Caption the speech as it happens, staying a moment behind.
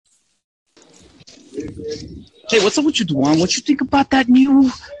Hey, what's up with you, Dwan? What you think about that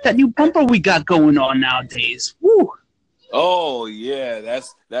new bumper we got going on nowadays? Woo! Oh yeah,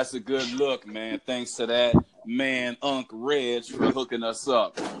 that's a good look, man. Thanks to that man, Unc Reg, for hooking us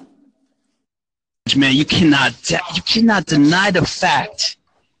up. Man, you cannot deny the fact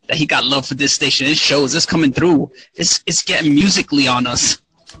that he got love for this station. It shows. It's coming through. It's getting musically on us.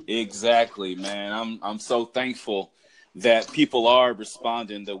 Exactly, man. I'm so thankful that people are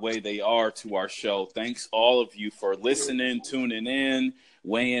responding the way they are to our show. Thanks all of you for listening, tuning in,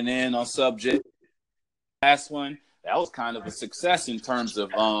 weighing in on subject. Last one, that was kind of a success in terms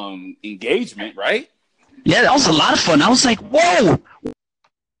of engagement, right? Yeah, that was a lot of fun. I was like, whoa,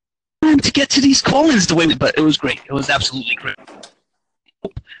 time to get to these call-ins the way, but it was great. It was absolutely great.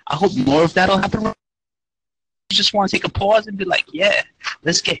 I hope more of that'll happen. You just want to take a pause and be like, yeah,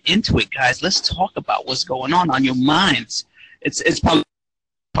 let's get into it, guys. Let's talk about what's going on your minds. It's probably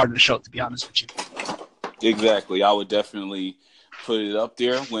part of the show, to be honest with you. Exactly. I would definitely put it up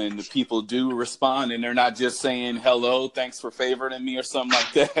there when the people do respond and they're not just saying hello, thanks for favoring me or something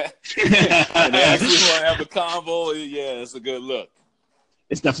like that. And they actually want to have a convo. Yeah, it's a good look.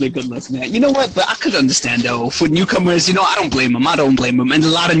 It's definitely a good look, man. You know what? But I could understand, though, for newcomers, I don't blame them. And a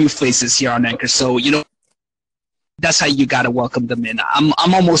lot of new faces here on Anchor. So, that's how you got to welcome them in.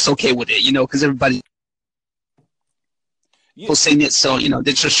 I'm almost okay with it, because everybody saying it, so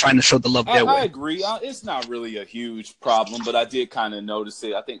they're just trying to show the love their way. I agree. It's not really a huge problem, but I did kind of notice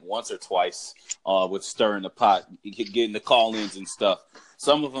it. I think once or twice with stirring the pot, getting the call-ins and stuff.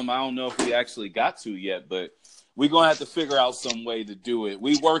 Some of them I don't know if we actually got to yet, but we're gonna have to figure out some way to do it.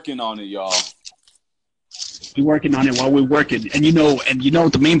 We working on it, y'all. We're working on it while we're working, and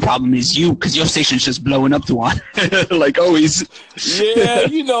the main problem is you, because your station's just blowing up, Dwan, like always. Yeah,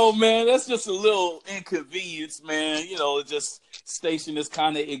 man, that's just a little inconvenience, man. Just station is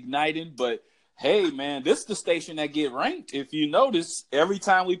kind of igniting, but hey, man, this is the station that get ranked. If you notice, every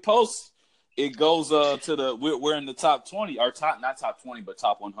time we post, it goes to we're in the top 20, or not top 20, but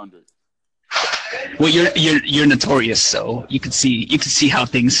top 100. Well, you're notorious, so you can see how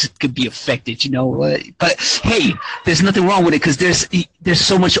things could be affected, But hey, there's nothing wrong with it, because there's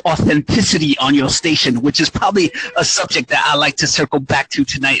so much authenticity on your station, which is probably a subject that I like to circle back to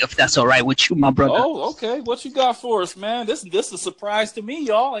tonight, if that's all right with you, my brother. Oh, okay. What you got for us, man? This is a surprise to me,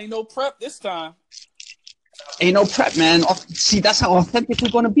 y'all. Ain't no prep this time. Ain't no prep, man. See, that's how authentic we're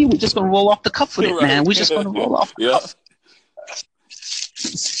gonna be. We're just gonna roll off the cuff with it, right, man. We're just gonna roll off the cuff.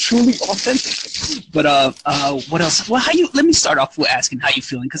 It's truly authentic. But what else? Well, let me start off with asking how you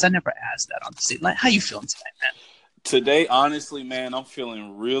feeling, because I never asked that on the stage. Like, how you feeling tonight, man? Today, honestly, man, I'm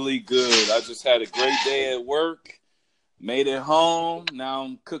feeling really good. I just had a great day at work. Made it home. Now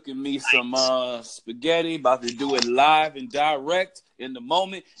I'm cooking me some spaghetti. About to do it live and direct in the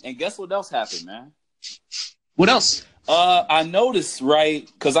moment. And guess what else happened, man? What else? I noticed, right,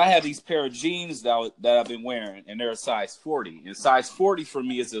 because I have these pair of jeans that I've been wearing, and they're a size 40. And size 40 for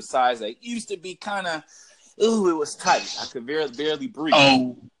me is a size that used to be kind of, it was tight. I could barely breathe.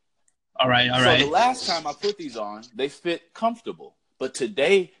 Oh, all right. So the last time I put these on, they fit comfortable. But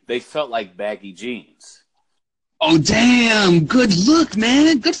today, they felt like baggy jeans. Oh, damn. Good look,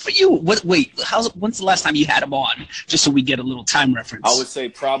 man. Good for you. When's the last time you had them on? Just so we get a little time reference. I would say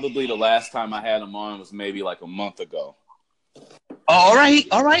probably the last time I had them on was maybe like a month ago. All right.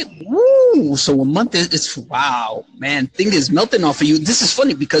 Woo! So a month is wow, man. Thing is melting off of you. This is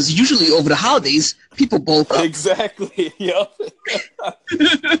funny because usually over the holidays, people bulk up. Exactly. Yep.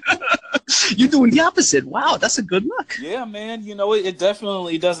 You're doing the opposite. Wow, that's a good look. Yeah, man. It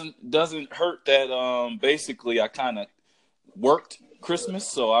definitely doesn't hurt that basically I kind of worked Christmas,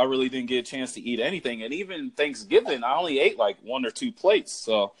 so I really didn't get a chance to eat anything. And even Thanksgiving, I only ate like 1 or 2 plates.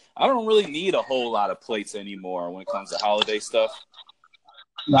 So I don't really need a whole lot of plates anymore when it comes to holiday stuff.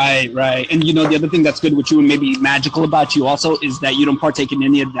 Right. And the other thing that's good with you and maybe magical about you also is that you don't partake in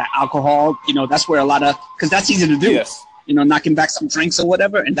any of that alcohol. That's where because that's easy to do. Yes. Knocking back some drinks or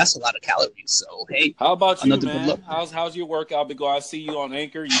whatever, and that's a lot of calories. So hey, how about you, man? How's your workout been going? I see you on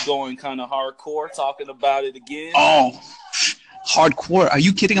Anchor. You going kind of hardcore, talking about it again. Oh, hardcore? Are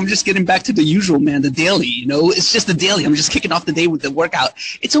you kidding? I'm just getting back to the usual, man. The daily. It's just the daily. I'm just kicking off the day with the workout.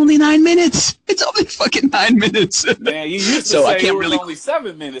 It's only 9 minutes. It's only fucking 9 minutes. Man, you used to say it was only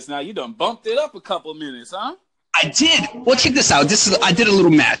 7 minutes. Now you done bumped it up a couple minutes, huh? I did. Well, check this out. I did a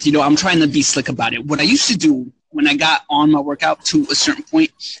little math. I'm trying to be slick about it. What I used to do when I got on my workout to a certain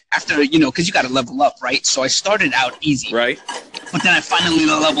point after, because you got to level up, right? So I started out easy. Right. But then I finally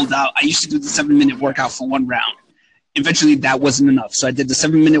leveled out. I used to do the 7-minute workout for 1 round. Eventually, that wasn't enough. So I did the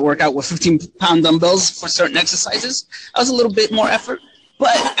 7-minute workout with 15-pound dumbbells for certain exercises. That was a little bit more effort.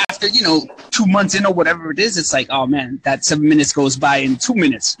 But after after, 2 months in or whatever it is, it's like, oh man, that 7 minutes goes by in 2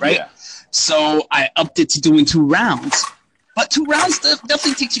 minutes, right? Yeah. So I upped it to doing 2 rounds. But 2 rounds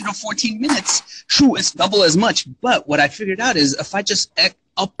definitely takes you to 14 minutes. True, it's double as much. But what I figured out is if I just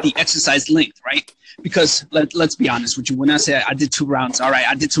up the exercise length, right? Because let's be honest with you. When I say I did 2 rounds, all right,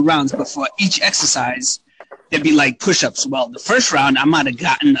 I did 2 rounds. But for each exercise, there'd be like push-ups. Well, the first round, I might have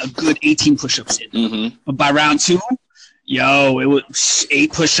gotten a good 18 push-ups in. Mm-hmm. But by round 2, it was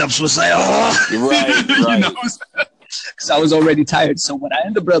 8 push-ups was like, oh. Right. Because I was already tired. So what I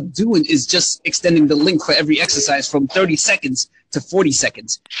ended up doing is just extending the length for every exercise from 30 seconds to 40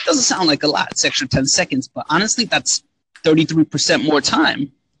 seconds. Doesn't sound like a lot. It's extra 10 seconds. But honestly, that's 33% more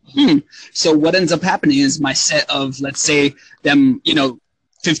time. So what ends up happening is my set of, let's say, them,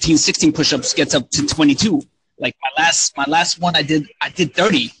 15, 16 push-ups gets up to 22. Like my last one, I did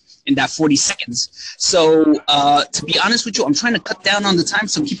 30 in that 40 seconds. So to be honest with you, I'm trying to cut down on the time,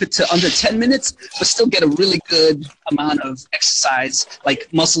 so keep it to under 10 minutes, but still get a really good amount of exercise, like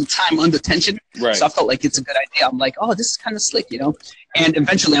muscle time under tension. Right. So I felt like it's a good idea. I'm like, oh, this is kind of slick, And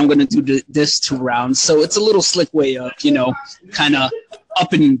eventually I'm going to do this 2 rounds. So it's a little slick way of, kind of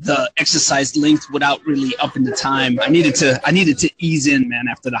upping the exercise length without really upping the time. I needed to ease in, man,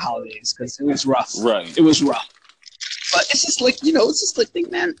 after the holidays because it was rough. Right. It was rough. But it's just like, it's just like thing,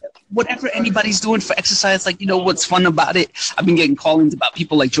 man. Whatever anybody's doing for exercise, like, what's fun about it. I've been getting call-ins about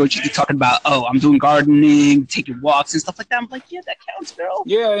people like George talking about, oh, I'm doing gardening, taking walks and stuff like that. I'm like, yeah, that counts, girl.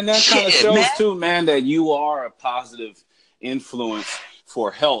 Yeah, and that kind of shows, man. too, man, that you are a positive influence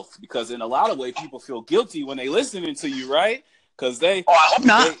for health. Because in a lot of ways, people feel guilty when they listening to you, right? Because they... Oh, I hope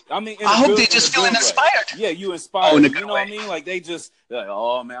not. I hope they just feeling inspired. Yeah, you inspired. Oh, in a you good know way. what I mean? Like, they're like,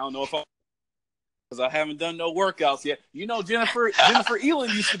 oh, man, I don't know if I'm... Because I haven't done no workouts yet. Jennifer Elin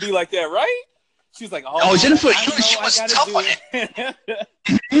used to be like that, right? She was like, oh Jennifer Elin, she was tough on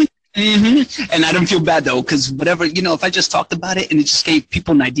it. And I don't feel bad, though, because whatever, if I just talked about it and it just gave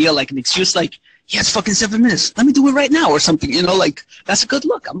people an idea, like an excuse, like, yeah, it's fucking 7 minutes. Let me do it right now or something, like, that's a good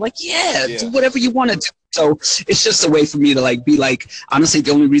look. I'm like, yeah. Do whatever you want to do. So it's just a way for me to, like, be like, honestly,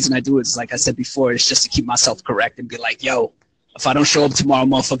 the only reason I do it is, like I said before, it's just to keep myself correct and be like, yo, if I don't show up tomorrow,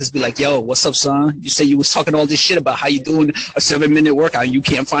 motherfuckers be like, yo, what's up, son? You say you was talking all this shit about how you doing a 7-minute workout. You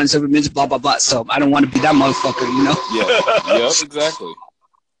can't find 7 minutes, blah, blah, blah. So I don't want to be that motherfucker, Yeah. Yep, exactly.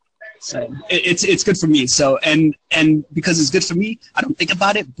 So it's good for me. So and because it's good for me, I don't think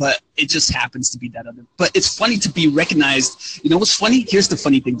about it, but it just happens to be that other. But it's funny to be recognized. You know what's funny? Here's the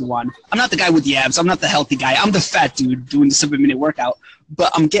funny thing, Dewan. I'm not the guy with the abs. I'm not the healthy guy. I'm the fat dude doing the 7-minute workout. But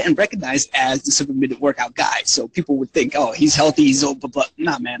I'm getting recognized as the 7-minute workout guy. So people would think, oh, he's healthy, he's old, but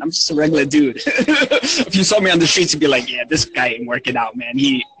nah, man, I'm just a regular dude. If you saw me on the streets, you'd be like, yeah, this guy ain't working out, man.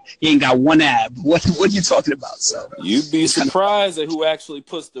 He ain't got one ab. What are you talking about? So you'd be surprised at who actually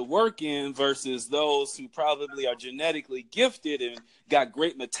puts the work in versus those who probably are genetically gifted and got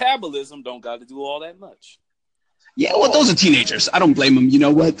great metabolism, don't got to do all that much. Yeah, well, those are teenagers. I don't blame them. You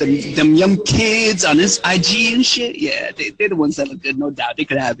know what? Them young kids on this IG and shit, yeah, they're the ones that look good, no doubt. They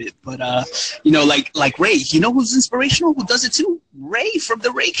could have it. But, like Ray, you know who's inspirational? Who does it too? Ray from the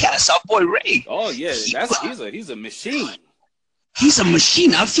Raycast, our boy Ray. Oh, yeah, he's a machine. He's a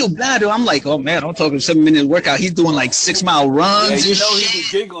machine. I feel bad. I'm like, oh, man, I'm talking 7-minute workout. He's doing like 6-mile runs. Yeah, he be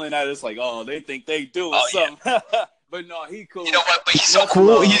giggling at us like, oh, they think they do something. Yeah. But no, he cool. You know what? But he's so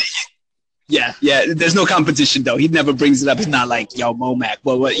cool. Yeah. There's no competition though. He never brings it up. He's not like, yo, Momac.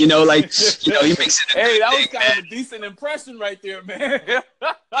 But what, he makes it. Hey, that was kind of a decent impression right there, man.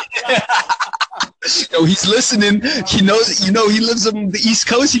 Yo, he's listening. He knows. He lives on the East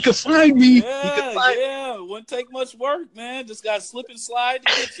Coast. He could find me. Yeah. Wouldn't take much work, man. Just got to slip and slide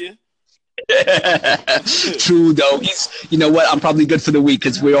to get you. True though. He's. You know what? I'm probably good for the week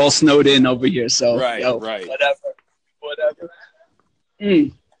because we're all snowed in over here. So right. Whatever.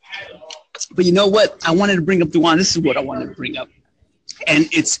 But you know what? I wanted to bring up, Dewan. This is what I wanted to bring up. And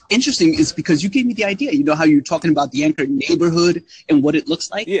it's interesting is because you gave me the idea. You know how you're talking about the Anchor neighborhood and what it looks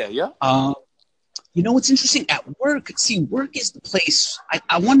like? Yeah. You know what's interesting? At work, work is the place.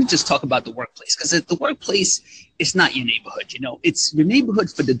 I want to just talk about the workplace because the workplace is not your neighborhood. It's your neighborhood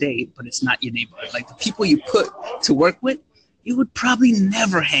for the day, but it's not your neighborhood. Like the people you put to work with, you would probably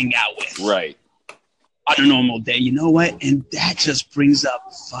never hang out with. Right. On a normal day, you know what? And that just brings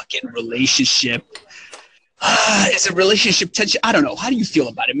up fucking relationship. It's a relationship tension. I don't know. How do you feel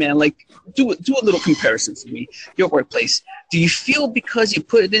about it, man? Like, do a little comparison for me. Your workplace. Do you feel because you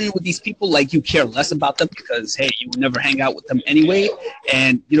put it in with these people, like you care less about them because, hey, you would never hang out with them anyway,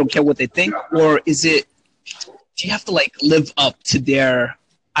 and you don't care what they think? Or is it, do you have to, like, live up to their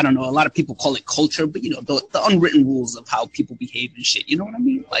I don't know, a lot of people call it culture, but the unwritten rules of how people behave and shit. You know what I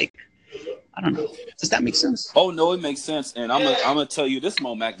mean? Like, I don't know. Does that make sense? Oh no, it makes sense. And I'm gonna tell you this,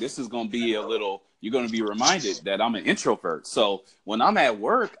 Momac. This is gonna be a little. You're gonna be reminded that I'm an introvert. So when I'm at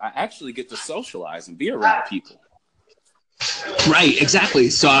work, I actually get to socialize and be around people. Right, exactly.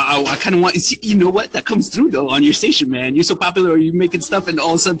 So I kind of want, you know what? That comes through though on your station, man. You're so popular, or you making stuff, and all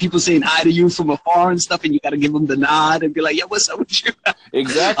of a sudden people saying hi to you from afar and stuff, and you got to give them the nod and be like, "Yeah, what's up with you?"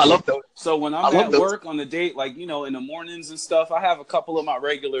 Exactly. I love those. So when I'm at work on the date, like in the mornings and stuff, I have a couple of my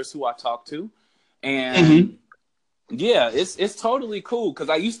regulars who I talk to, and yeah, it's totally cool because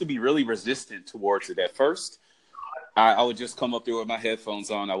I used to be really resistant towards it at first. I would just come up there with my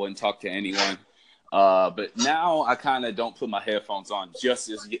headphones on. I wouldn't talk to anyone. But now I kind of don't put my headphones on just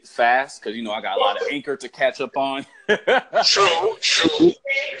as fast because, I got a lot of Anchor to catch up on. True.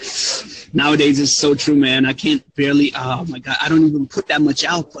 Nowadays, it's so true, man. I can't barely, oh my God, I don't even put that much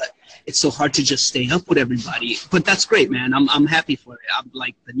out, but it's so hard to just stay up with everybody. But that's great, man. I'm happy for it. I'm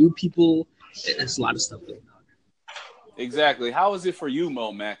like the new people. There's a lot of stuff going on. Exactly. How is it for you,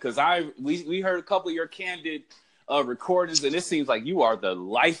 Mo, man? Because we heard a couple of your candid recordings, and it seems like you are the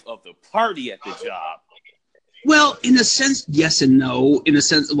life of the party at the job. Well, in a sense, yes and no. In a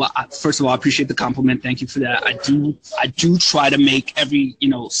sense, well, first of all, I appreciate the compliment. Thank you for that. I do try to make every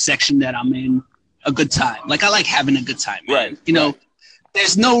section that I'm in a good time. Like I like having a good time, man. Right.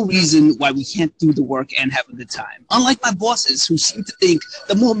 There's no reason why we can't do the work and have a good time. Unlike my bosses who seem to think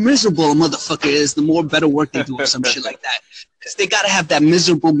the more miserable a motherfucker is, the more better work they do or some shit like that. Because they got to have that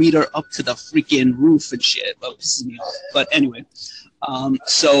miserable meter up to the freaking roof and shit. That pisses me off. But anyway,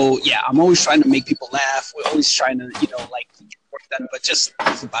 so yeah, I'm always trying to make people laugh. We're always trying to, get work done, but just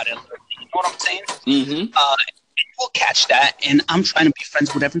that's about it. You know what I'm saying? Mm-hmm. We'll catch that, and I'm trying to be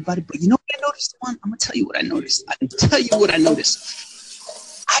friends with everybody. But you know what I noticed? I'm going to tell you what I noticed. I can tell you what I noticed.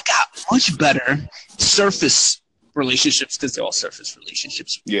 I got much better surface relationships, because they're all surface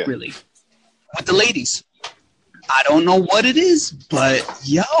relationships, really, with the ladies. I don't know what it is, but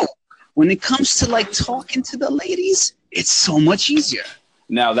when it comes to like talking to the ladies, it's so much easier.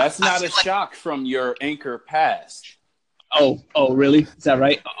 Now, that's not a shock from your Anchor past. Oh, really? Is that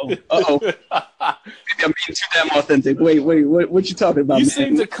right? Maybe I'm being too damn authentic. Wait, what you talking about? You man?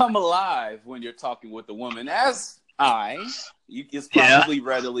 seem to come alive when you're talking with a woman, as it's probably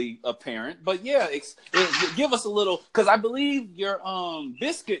readily apparent, but give us a little, because I believe your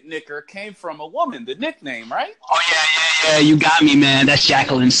biscuit knicker came from a woman, the nickname, right? Oh yeah, you got me, man. That's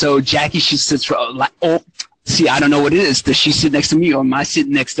Jacqueline. So Jackie, she sits see, I don't know what it is. Does she sit next to me or am I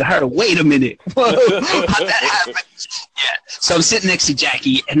sitting next to her? Wait a minute. Whoa, how'd that happen? Yeah. So I'm sitting next to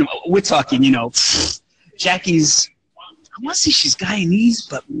Jackie, and we're talking. Jackie's, I want to say she's Guyanese,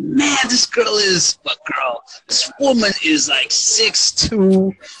 but man, this woman is like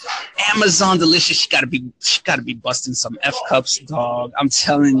 6'2", Amazon delicious. She gotta be busting some F cups, dog. I'm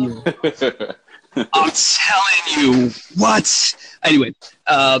telling you. What? Anyway,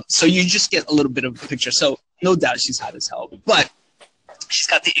 so you just get a little bit of a picture. So no doubt she's hot as hell, but she's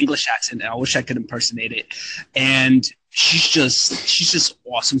got the English accent, and I wish I could impersonate it. And she's just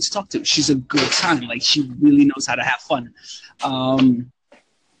awesome to talk to. She's a good time. Like, she really knows how to have fun.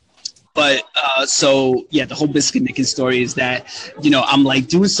 So yeah, the whole biscuit nicking story is that, I'm like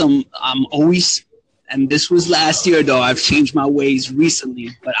doing I'm always, and this was last year though, I've changed my ways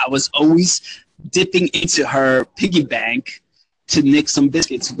recently, but I was always dipping into her piggy bank to nick some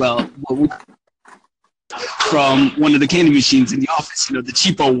biscuits. From one of the candy machines in the office, the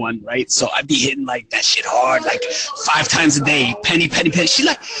cheapo one, right? So I'd be hitting like that shit hard, like 5 times a day, penny. She's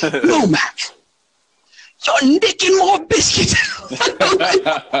like, "No, Mac, you're nicking more biscuits." When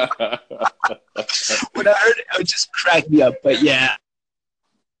I heard it, it just cracked me up. But yeah,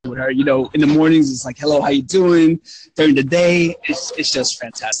 with her, in the mornings, it's like, "Hello, how you doing?" During the day, it's just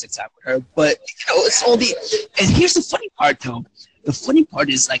fantastic time with her. But it's all and here's the funny part, though. The funny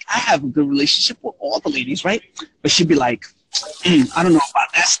part is, like, I have a good relationship with all the ladies, right? But she'd be like, I don't know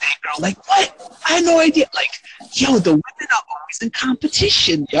about that snake girl. Like, what? I had no idea. Like, the women are always in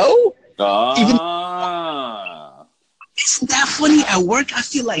competition, Isn't that funny? At work, I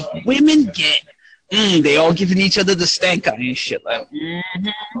feel like women get, they all giving each other the stank eye and shit. Like,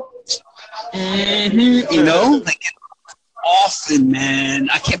 like, often, man.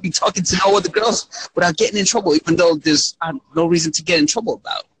 I can't be talking to no other girls without getting in trouble, even though there's no reason to get in trouble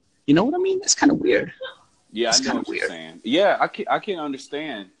about. You know what I mean? It's kind of weird. Yeah, I know what you're saying. Yeah, I can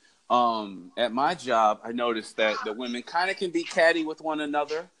understand. At my job, I noticed that the women kind of can be catty with one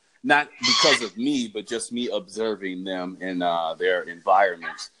another, not because of me, but just me observing them in their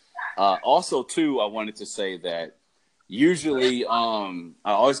environments. Also, too, I wanted to say that, usually I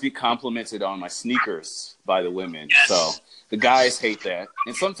always get complimented on my sneakers by the women. So the guys hate that.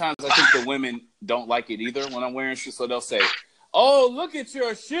 And sometimes I think the women don't like it either when I'm wearing shoes. So they'll say, "Oh, look at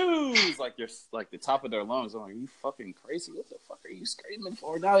your shoes!" Like you're like the top of their lungs. I'm like, "Are you fucking crazy? What the fuck are you screaming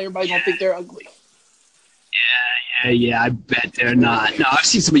for?" Now everybody's gonna think they're ugly. Yeah. I bet they're not. No, I've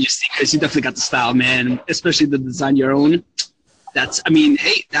seen some of your sneakers. You definitely got the style, man. Especially the design your own. That's, I mean,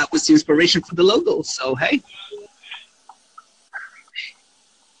 hey, that was the inspiration for the logo. So hey.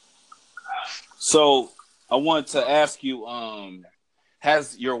 So I wanted to ask you,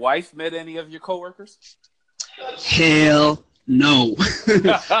 has your wife met any of your coworkers? Hell no.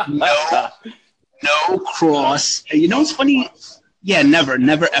 No cross. And you know what's funny? Yeah, never,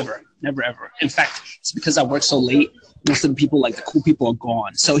 ever. In fact, it's because I work so late. Most of the people, like the cool people, are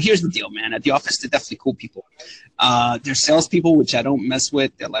gone. So here's the deal, man. At the office, they're definitely cool people. They're salespeople, which I don't mess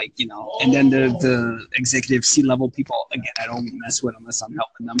with. They're like, you know, and then the executive C-level people, again, I don't mess with unless I'm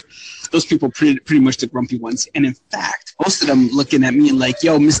helping them. Those people pretty much the grumpy ones. And in fact, most of them looking at me and like,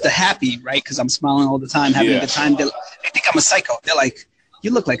 yo, Mr. Happy, right? Because I'm smiling all the time, having a good time. They think I'm a psycho. They're like, you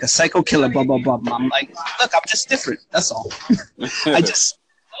look like a psycho killer, blah, blah, blah. I'm like, look, I'm just different. That's all.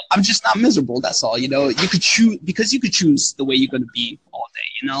 I'm just not miserable. That's all. You know, you could choose, because you could choose the way you're going to be all day,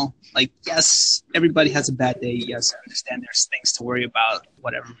 you know, like, yes, everybody has a bad day. Yes, I understand there's things to worry about,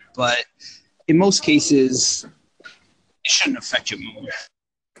 whatever. But in most cases, it shouldn't affect your mood.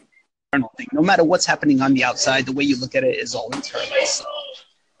 Internal thing. No matter what's happening on the outside, the way you look at it is all internal. So,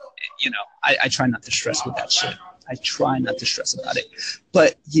 you know, I try not to stress with that shit. I try not to stress about it.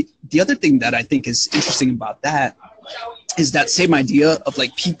 But the other thing that I think is interesting about that is that same idea of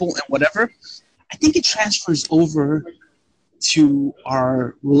like people and whatever. I think it transfers over to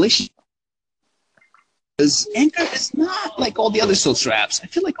our relationship. Because Anchor is not like all the other social apps. I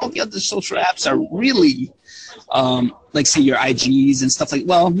feel like all the other social apps are really, like say your IGs and stuff like.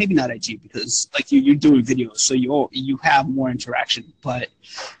 Well, maybe not IG because like you're doing videos, so you have more interaction. But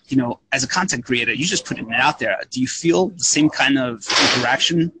you know, as a content creator, you're just putting it out there. Do you feel the same kind of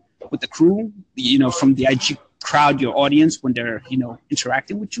interaction with the crew? You know, from the IG crowd, your audience, when they're, you know,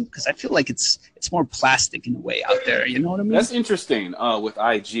 interacting with you? Because I feel like it's more plastic in a way out there. You know what I mean? That's interesting with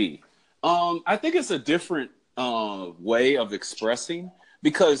IG. I think it's a different way of expressing,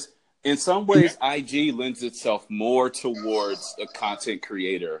 because in some ways IG lends itself more towards a content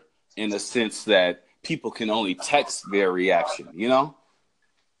creator in the sense that people can only text their reaction, you know?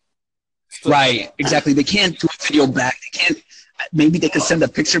 So, right, exactly. They can't do a video back. They can't. Maybe they could send a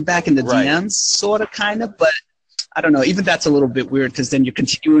picture back in the DMs, sort of, kind of, but I don't know. Even that's a little bit weird because then you're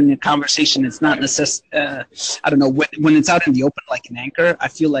continuing the conversation. It's not I don't know, when it's out in the open like an Anchor. I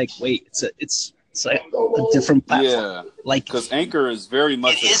feel like it's like a different platform. Yeah, like because Anchor is very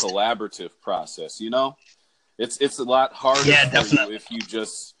much a collaborative process. You know, it's a lot harder for you if you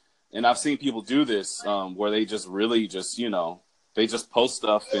just. And I've seen people do this where they just really just, you know, they just post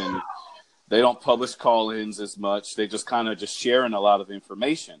stuff and they don't publish call-ins as much. They just kind of just sharing a lot of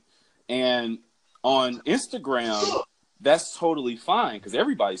information. And on Instagram, that's totally fine because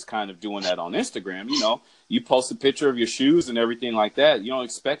everybody's kind of doing that on Instagram. You know, you post a picture of your shoes and everything like that. You don't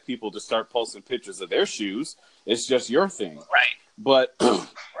expect people to start posting pictures of their shoes. It's just your thing. Right. But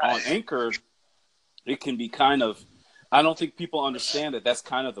on Anchor, it can be kind of, I don't think people understand that that's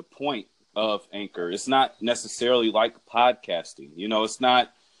kind of the point of Anchor. It's not necessarily like podcasting. You know, it's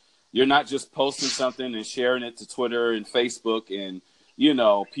not, you're not just posting something and sharing it to Twitter and Facebook and, you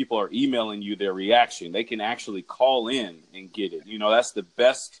know, people are emailing you their reaction. They can actually call in and get it. You know, that's the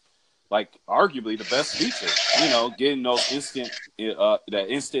best, like arguably the best feature, you know, getting those that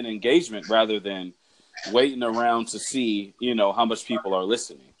instant engagement rather than waiting around to see, you know, how much people are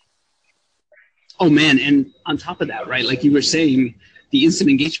listening. Oh man. And on top of that, right, like you were saying, the instant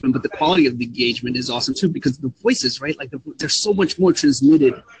engagement, but the quality of the engagement is awesome too, because the voices, right? Like there's so much more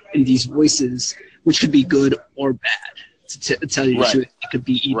transmitted in these voices, which could be good or bad. To tell you the truth, it could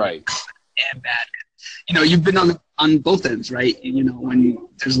be either good and bad. You know, you've been on both ends, right? You know, when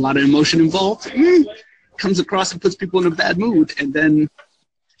there's a lot of emotion involved, comes across and puts people in a bad mood, and then,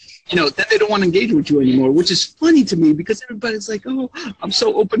 you know, then they don't want to engage with you anymore, which is funny to me because everybody's like, oh, I'm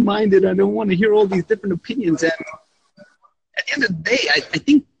so open-minded, I don't want to hear all these different opinions. And at the end of the day, I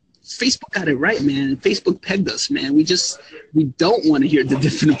think Facebook got it right, man. Facebook pegged us, man. We don't want to hear the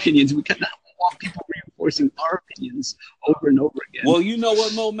different opinions. We kind of want people reinforcing our opinions over and over again. Well, you know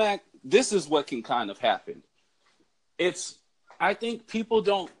what, Mo Mac? This is what can kind of happen. I think people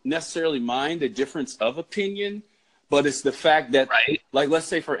don't necessarily mind the difference of opinion, but it's the fact that, like, let's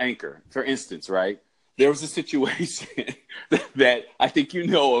say for Anchor, for instance, right? There was a situation that I think you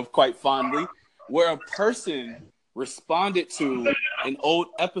know of quite fondly where a person responded to an old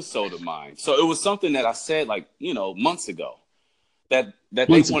episode of mine. So it was something that I said like, months ago that they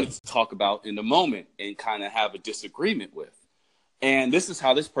wanted to talk about in the moment and kind of have a disagreement with. And this is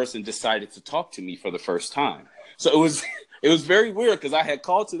how this person decided to talk to me for the first time. So it was very weird because I had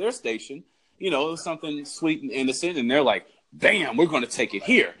called to their station, it was something sweet and innocent. And they're like, damn, we're going to take it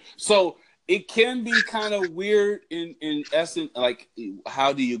here. So it can be kind of weird in essence. Like,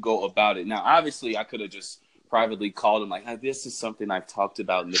 how do you go about it? Now, obviously, I could have just privately called them like, this is something I've talked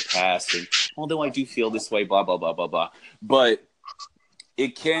about in the past. And although I do feel this way, blah, blah, blah, blah, blah. But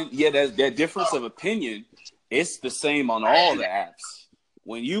it can, that difference of opinion, it's the same on all the apps.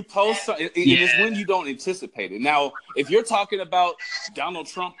 When you post something, it's when you don't anticipate it. Now, if you're talking about Donald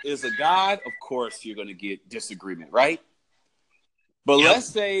Trump is a god, of course you're going to get disagreement, right? But let's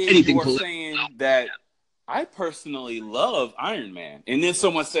say you are saying that I personally love Iron Man, and then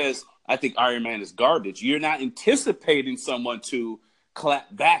someone says, I think Iron Man is garbage. You're not anticipating someone to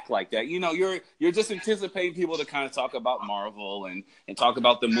clap back like that. You're just anticipating people to kind of talk about Marvel and talk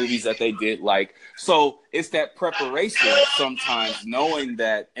about the movies that they did like. So it's that preparation sometimes, knowing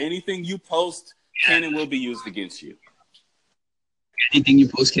that anything you post can and will be used against you. Anything you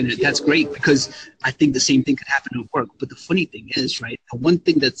post can, that's great, because I think the same thing could happen at work. But the funny thing is, right, the one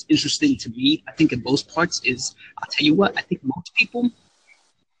thing that's interesting to me, I think in most parts, is, I'll tell you what, I think most people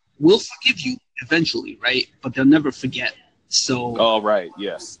will forgive you eventually, right? But they'll never forget. So, oh, right,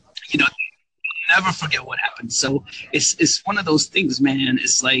 yes. You'll never forget what happened. So it's one of those things, man.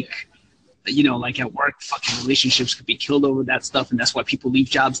 It's like, like at work, fucking relationships could be killed over that stuff, and that's why people leave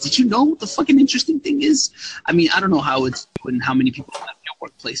jobs. Did you know what the fucking interesting thing is? I mean, I don't know how it's and how many people have in your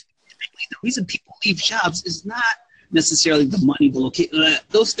workplace. Typically, the reason people leave jobs is not necessarily the money, the location,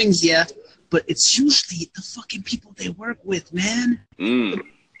 those things, yeah. But it's usually the fucking people they work with, man. Mm. They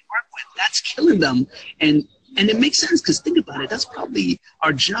work with, that's killing them. And it makes sense, because think about it. That's probably,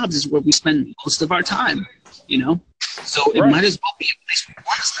 our jobs is where we spend most of our time, So it might as well be a place we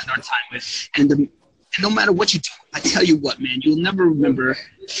want to spend our time with. And no matter what you do, I tell you what, man, you'll never remember,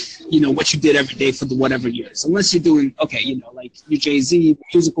 what you did every day for the whatever years. Unless you're doing, okay, like you Jay-Z,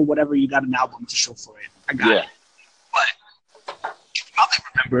 musical, whatever, you got an album to show for it. I got it. But what you probably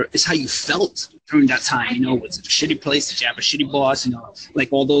remember is how you felt during that time. Was it a shitty place? Did you have a shitty boss? Like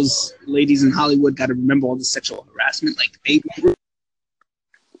all those ladies in Hollywood got to remember all the sexual harassment, like the baby.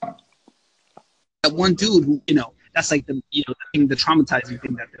 That one dude who, that's like the traumatizing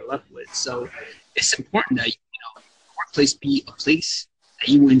thing that they're left with. So it's important that, the workplace be a place that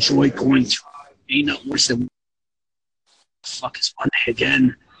you enjoy going to. Ain't no worse than fuck is Monday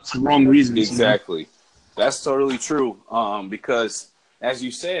again for the wrong reasons. Exactly. That's totally true. Because as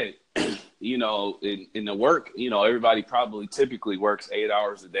you said, in the work, everybody probably typically works 8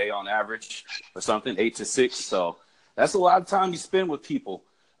 hours a day on average or something, 8 to 6. So that's a lot of time you spend with people.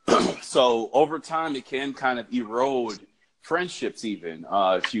 So over time, it can kind of erode friendships even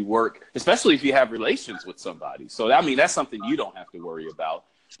if you work, especially if you have relations with somebody. So, I mean, that's something you don't have to worry about.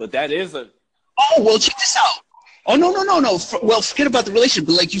 But that is a... Oh, well, check this out. Oh, no. Well, forget about the relationship.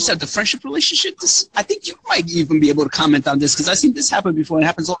 But like you said, the friendship relationship, I think you might even be able to comment on this, because I've seen this happen before. It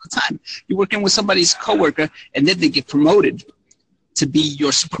happens all the time. You're working with somebody's coworker, and then they get promoted to be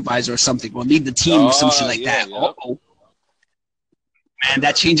your supervisor or something, or lead the team or some shit like that. Yeah. Uh-oh. Man,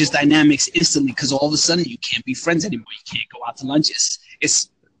 that changes dynamics instantly, because all of a sudden you can't be friends anymore. You can't go out to lunch. It's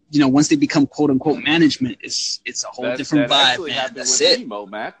once they become quote unquote management, it's a whole different vibe, man. That's it. Me, Mo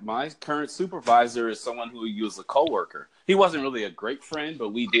Mac. My current supervisor is someone who was a coworker. He wasn't really a great friend, but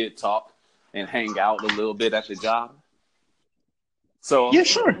we did talk and hang out a little bit at the job. So yeah,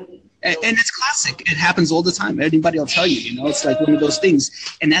 sure. And it's classic. It happens all the time. Anybody will tell you. It's like one of those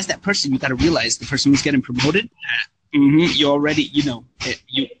things. And as that person, you got to realize the person who's getting promoted. You already, you're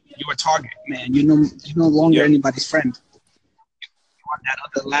a target, man. You're no longer anybody's friend. You're on that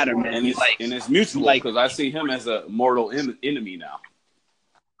other ladder, man. And it's mutual, because I see him as a mortal enemy now.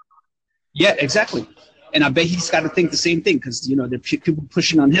 Yeah, exactly. And I bet he's got to think the same thing, because, there are people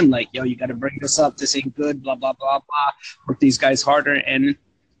pushing on him like, yo, you got to bring this up. This ain't good, blah, blah, blah, blah. Work these guys harder. And,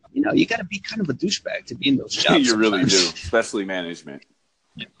 you got to be kind of a douchebag to be in those jobs. You really do, especially management.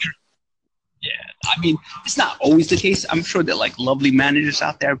 Yeah, I mean, it's not always the case. I'm sure there are like lovely managers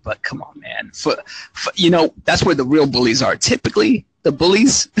out there, but come on, man. For that's where the real bullies are. Typically, the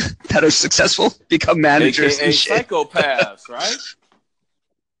bullies that are successful become managers and shit. Psychopaths, right?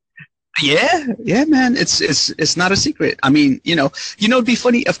 Yeah, man. It's not a secret. I mean, it'd be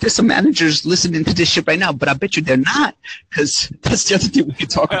funny if there's some managers listening to this shit right now, but I bet you they're not, because that's the other thing we can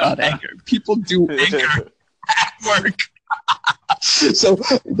talk about. Anger. People do anger at work. So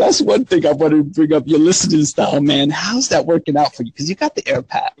that's one thing I want to bring up, your listening style, man. How's that working out for you? Because you got the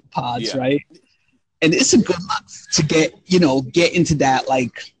AirPods, right? And it's a good look to get into that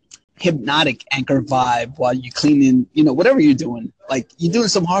like hypnotic Anchor vibe while you're cleaning, whatever you're doing. Like you're doing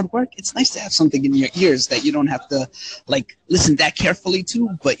some hard work. It's nice to have something in your ears that you don't have to like listen that carefully to.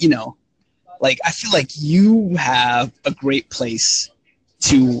 But like I feel like you have a great place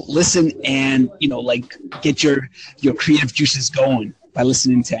to listen and like get your creative juices going by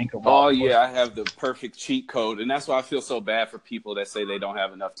listening to Anchor. Oh yeah, I have the perfect cheat code, and that's why I feel so bad for people that say they don't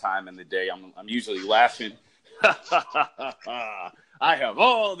have enough time in the day. I'm usually laughing. I have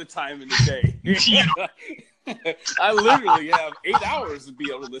all the time in the day. I literally have 8 hours to be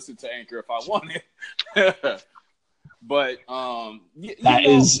able to listen to Anchor if I wanted. But that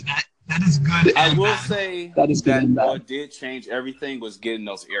is good. I will say that what did change everything was getting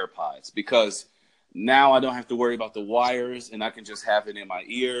those AirPods, because now I don't have to worry about the wires, and I can just have it in my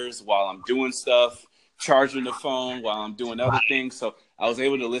ears while I'm doing stuff, charging the phone while I'm doing other things. So I was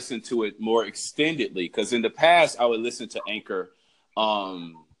able to listen to it more extendedly, because in the past I would listen to Anchor.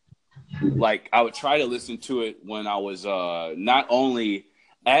 Like I would try to listen to it when I was not only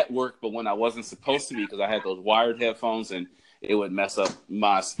at work, but when I wasn't supposed to be, because I had those wired headphones, and it would mess up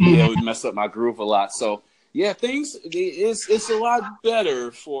my groove a lot. So yeah, it's a lot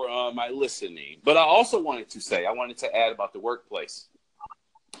better for my listening. But I also wanted to add about the workplace.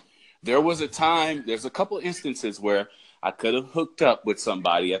 There's a couple instances where I could have hooked up with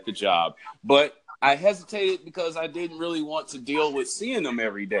somebody at the job, but I hesitated because I didn't really want to deal with seeing them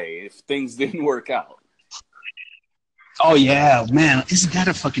every day if things didn't work out. Oh, yeah, man. Isn't that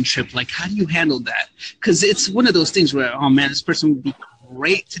a fucking trip? Like, how do you handle that? Because it's one of those things where, oh, man, this person would be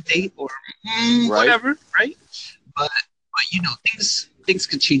great to date or whatever, right? But things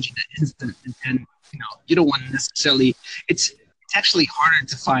could change in an instant. And you don't want to necessarily – it's actually harder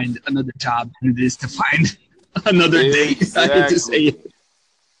to find another job than it is to find another date. I hate to say it.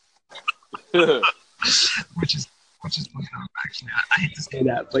 which is actually, I hate to say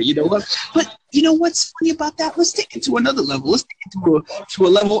that, but you know what? But you know what's funny about that? Let's take it to another level. Let's take it to a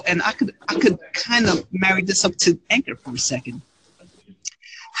level, and I could kind of marry this up to Anchor for a second.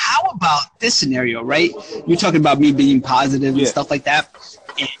 How about this scenario, right? You're talking about me being positive and stuff like that,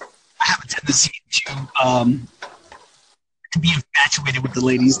 and I have a tendency to be infatuated with the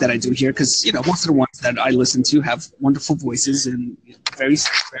ladies that I do here, because most of the ones that I listen to have wonderful voices and very,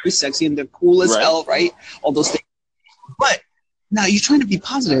 very sexy, and they're cool as hell, right? All those things. But now you're trying to be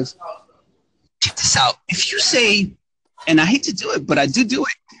positive. Check this out. If you say, and I hate to do it, but I do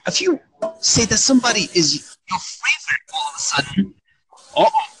it. If you say that somebody is your favorite all of a sudden,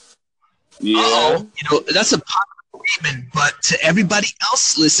 that's a positive statement. But to everybody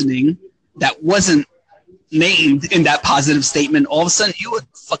else listening that wasn't named in that positive statement, all of a sudden you a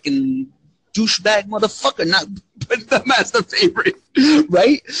fucking douchebag motherfucker, not put them as the favorite,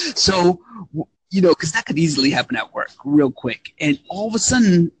 right? So, because that could easily happen at work real quick. And all of a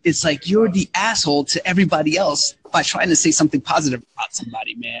sudden, it's like you're the asshole to everybody else by trying to say something positive about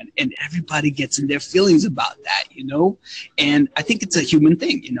somebody, man. And everybody gets in their feelings about that, And I think it's a human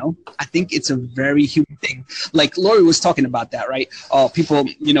thing, I think it's a very human thing. Like Lori was talking about that, right? People,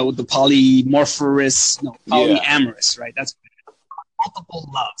 the polyamorous, right? That's multiple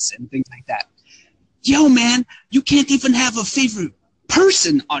loves and things like that. Yo, man, you can't even have a favorite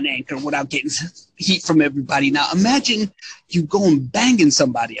person on Anchor without getting heat from everybody. Now imagine you going banging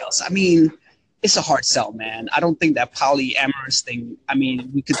somebody else. I mean, it's a hard sell, man. I don't think that polyamorous thing, I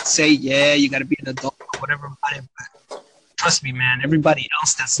mean, we could say, yeah, you got to be an adult or whatever about it, but trust me, man, everybody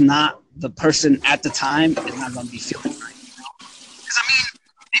else that's not the person at the time is not going to be feeling right, Because, I mean,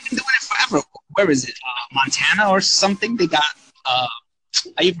 they've been doing it forever. Where is it? Montana or something? They got, I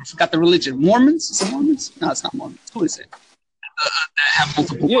even forgot the religion. Mormons? Is it Mormons? No, it's not Mormons. Who is it? That have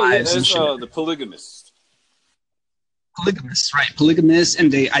multiple wives and shit. The polygamists. Polygamists, right? Polygamists,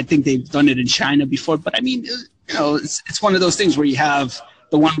 and I think they've done it in China before. But I mean, it's one of those things where you have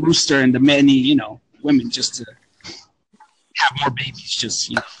the one rooster and the many, women just to have more babies, just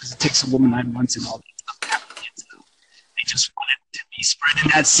because it takes a woman 9 months and all that stuff to have kids. They just want it to be spreading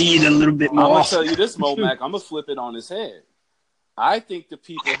that seed a little bit more. I'm gonna tell you this, Momac. I'm gonna flip it on his head. I think the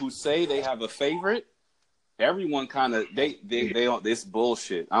people who say they have a favorite, everyone kind of they this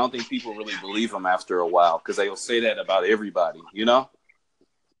bullshit. I don't think people really believe them after a while, because they will say that about everybody,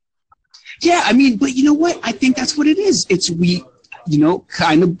 Yeah, I mean, but you know what? I think that's what it is. It's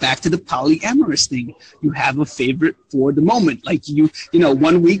kind of back to the polyamorous thing. You have a favorite for the moment. Like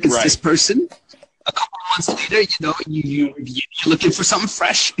 1 week it's this person. A couple of months later, you're looking for something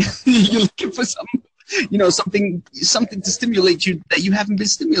fresh. You're looking for something something to stimulate you that you haven't been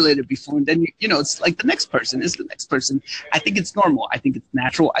stimulated before, and then it's like the next person is the next person. I think it's normal. I think it's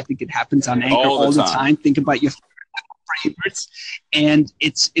natural. I think it happens on Anchor all the time. Think about your favorites, and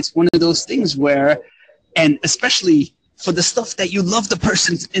it's one of those things where, and especially for the stuff that you love the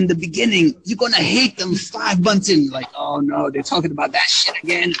person in the beginning, you're gonna hate them 5 months in. Like, oh no, they're talking about that shit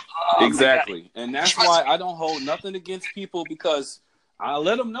again. Oh, exactly, and that's why I don't hold nothing against people, because I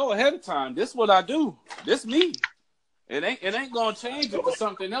let them know ahead of time. This is what I do. This me. It ain't gonna change it to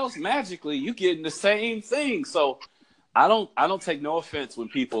something else magically. You getting the same thing. So I don't take no offense when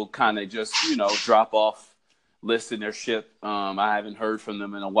people kind of just drop off, listen their ship. I haven't heard from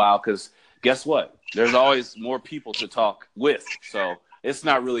them in a while, because guess what? There's always more people to talk with. So it's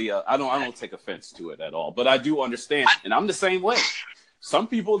not really I don't take offense to it at all. But I do understand, and I'm the same way. Some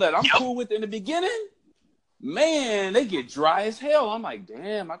people that I'm cool with in the beginning, man, they get dry as hell. I'm like,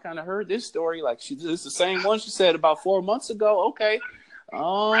 damn, I kind of heard this story. Like, it's the same one she said about 4 months ago. Okay.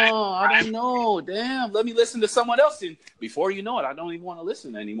 Oh, I don't know. Damn, let me listen to someone else. And before you know it, I don't even want to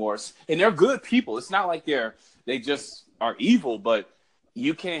listen anymore. And they're good people. It's not like they just are evil, but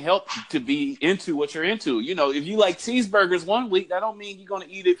you can't help to be into what you're into. If you like cheeseburgers one week, that don't mean you're going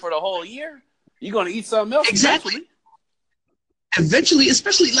to eat it for the whole year. You're going to eat something else. Exactly. Eventually,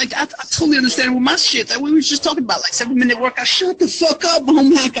 especially, like, I totally understand with my shit that we were just talking about, like 7-minute workout. Shut the fuck up,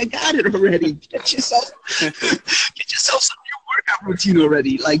 Homac. I got it already. Get yourself some new workout routine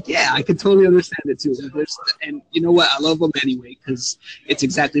already. Like, yeah, I can totally understand it too. And you know what? I love them anyway, because it's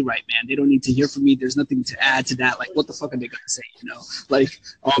exactly right, man. They don't need to hear from me. There's nothing to add to that. Like, what the fuck are they gonna say? Like,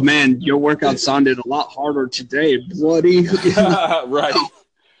 oh man, your workout sounded a lot harder today, buddy. Right.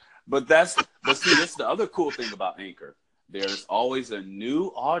 But see, that's the other cool thing about Anchor. There's always a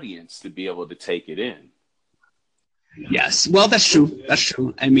new audience to be able to take it in. Yes. Well, that's true. That's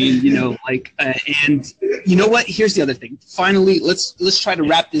true. I mean, and you know what? Here's the other thing. Finally, let's try to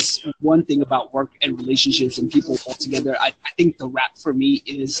wrap this one thing about work and relationships and people all together. I think the wrap for me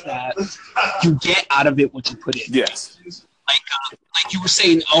is that you get out of it what you put in. Yes. Like you were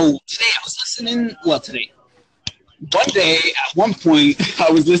saying, today I was listening. Well, today. One day, at one point,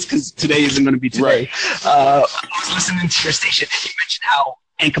 I was listening, because today isn't going to be today. Right. I was listening to your station, and you mentioned how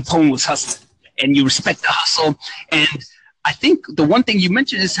Al Capone was hustling, and you respect the hustle. And I think the one thing you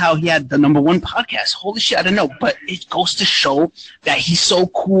mentioned is how he had the #1 podcast. Holy shit, I don't know, but it goes to show that he's so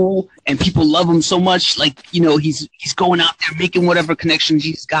cool, and people love him so much. Like, he's going out there making whatever connections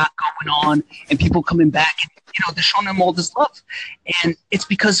he's got going on, and people coming back, and they're showing him all this love. And it's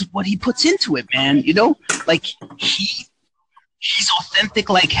because of what he puts into it, man. Like, he's authentic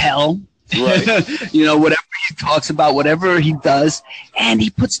like hell. Right. Whatever he talks about, whatever he does, and he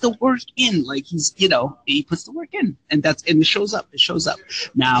puts the work in. Like, he puts the work in, and it shows up. It shows up.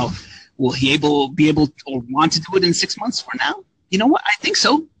 Now, will he be able or want to do it in 6 months from now? You know what? I think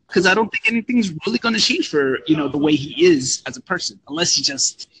so, because I don't think anything's really going to change for the way he is as a person, unless he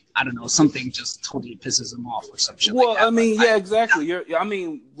just, I don't know, something just totally pisses him off or some shit. Well, like that. I mean, yeah, exactly.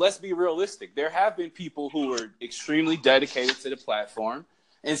 Let's be realistic. There have been people who are extremely dedicated to the platform,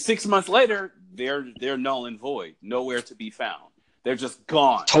 and 6 months later, they're null and void, nowhere to be found. They're just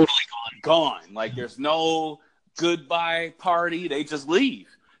gone. Totally gone. Like, there's no goodbye party. They just leave.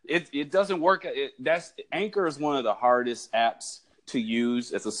 It doesn't work. Anchor is one of the hardest apps to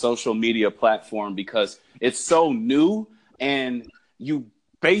use as a social media platform, because it's so new, and you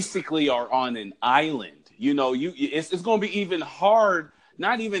basically are on an island. It's going to be even hard,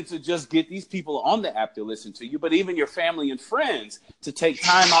 not even to just get these people on the app to listen to you, but even your family and friends to take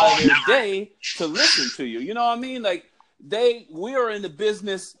time out of their day to listen to you. You know what I mean? Like, we are in the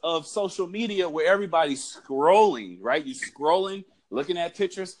business of social media where everybody's scrolling, right? You're scrolling, looking at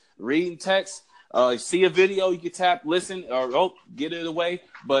pictures, reading text, see a video, you can tap, listen, or get it away.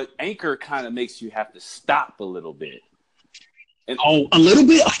 But Anchor kind of makes you have to stop a little bit. A little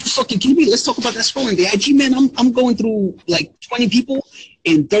bit? Are you fucking kidding me? Let's talk about that scrolling. The IG, man, I'm going through like 20 people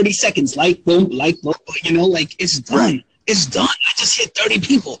in 30 seconds. Like, boom, like, it's done. It's done. I just hit 30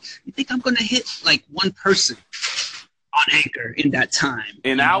 people. You think I'm going to hit like one person on Anchor in that time?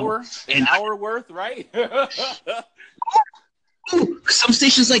 An hour worth, right? Some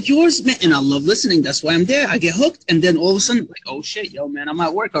stations like yours, man, and I love listening. That's why I'm there. I get hooked, and then all of a sudden, like, oh shit, yo, man, I'm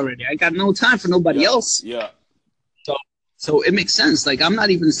at work already. I got no time for nobody else. Yeah. So it makes sense. Like, I'm not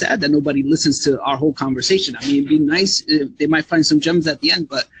even sad that nobody listens to our whole conversation. I mean, it'd be nice if they might find some gems at the end,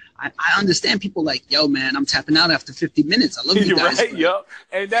 but I understand people like, yo, man, I'm tapping out after 50 minutes. I love you guys. Right, yep.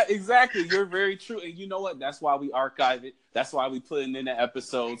 And that, exactly, you're very true. And you know what? That's why we archive it. That's why we put it in the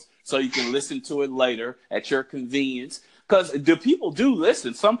episodes, so you can listen to it later at your convenience. because the people do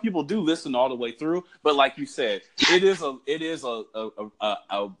listen. Some people do listen all the way through, but like you said, it is a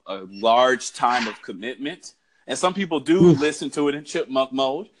large time of commitment, and some people do listen to it in chipmunk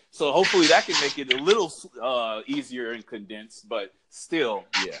mode. So hopefully that can make it a little easier and condensed, but still,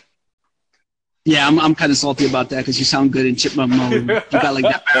 yeah. Yeah, I'm kind of salty about that because you sound good in chipmunk mode. You got like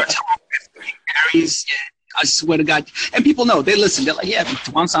that baritone. Aries, yeah, I swear to God. And people know, they listen. They're like, yeah,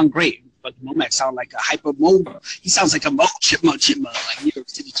 Tawan sound great. But Momac sound like a hyper mode. He sounds like a mode chipmunk, like New York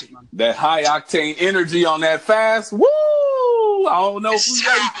City chipmunk. That high octane energy on that fast. Woo! I don't know who's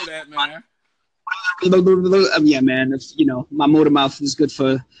ready for that, man. Yeah, man. If, you know, my motor mouth is good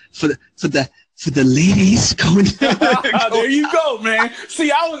for the ladies going. There you go, man.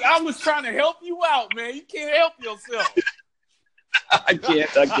 See, I was trying to help you out, man. You can't help yourself. I can't.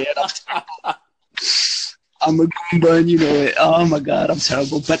 I'm a goomba, and you know it. Oh my God, I'm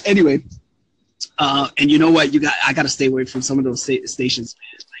terrible. But anyway, and you know what? I got to stay away from some of those stations,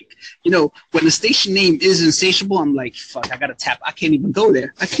 man. Like, you know, when the station name is insatiable, I'm like, fuck, I got to tap. I can't even go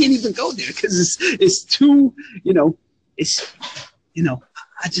there because it's too, you know,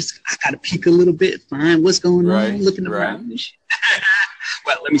 I got to peek a little bit, find what's going on, looking around and shit.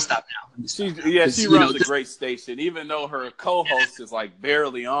 Well, let me stop now. She runs a great station, even though her co-host is like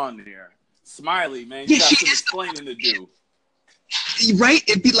barely on there. Smiley, man, you got some explaining to do. Right?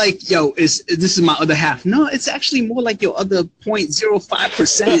 It'd be like, yo, this is my other half. No, it's actually more like your other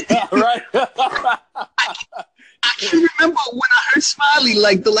 0.05%. Right. I can remember when I heard Smiley,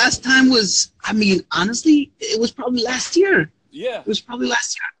 like the last time was, I mean, honestly, it was probably last year. Yeah. It was probably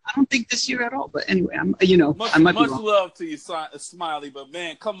last year. I don't think this year at all. But anyway, I might be wrong. Much love to you, Smiley. But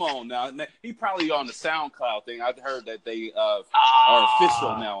man, come on now. He probably on the SoundCloud thing. I've heard that they are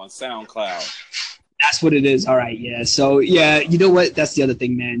official now on SoundCloud. That's what it is. All right. Yeah. So yeah, you know what? That's the other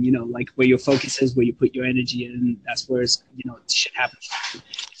thing, man. You know, like where your focus is, where you put your energy in, that's where shit happens.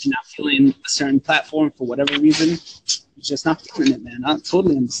 If you're not feeling a certain platform for whatever reason, you're just not feeling it, man. I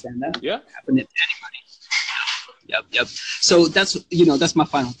totally understand that. Yeah. Happening to anybody. Yep. So that's my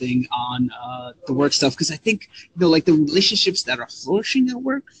final thing on the work stuff, because I think, like the relationships that are flourishing at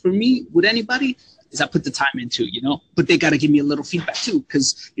work for me with anybody is I put the time into, but they got to give me a little feedback too,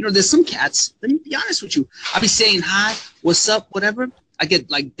 because there's some cats. Let me be honest with you. I be saying hi, what's up, whatever. I get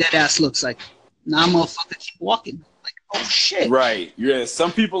like dead ass looks like, nah, motherfucker, keep walking. Like, oh shit. Right. Yeah.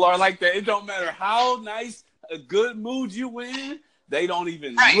 Some people are like that. It don't matter how nice a good mood you in. They don't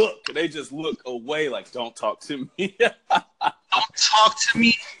even look. They just look away like, don't talk to me. Don't talk to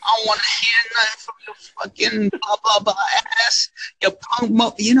me. I don't want to hear nothing from your fucking blah, blah, blah ass. Your punk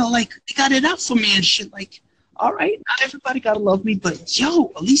like, they got it out for me and shit. Like, all right, not everybody got to love me, but,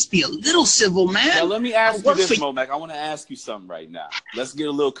 at least be a little civil, man. Now, let me ask you this, Momac. I want to ask you something right now. Let's get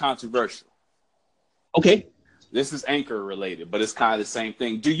a little controversial. Okay. This is Anchor related, but it's kind of the same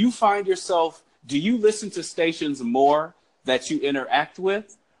thing. Do you listen to stations more that you interact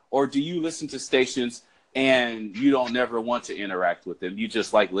with, or do you listen to stations and you don't never want to interact with them? You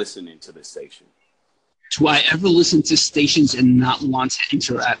just like listening to the station? Do I ever listen to stations and not want to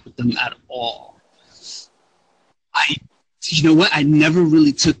interact with them at all? You know what? I never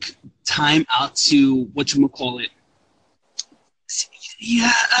really took time out to,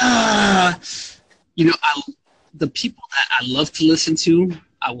 Yeah. The people that I love to listen to,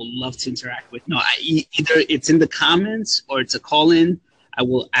 I will love to interact with. No, either it's in the comments or it's a call-in. I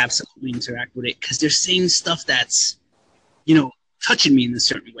will absolutely interact with it because they're saying stuff that's, touching me in a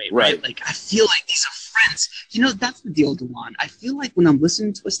certain way, right? Like, I feel like these are friends. That's the deal, Dewan. I feel like when I'm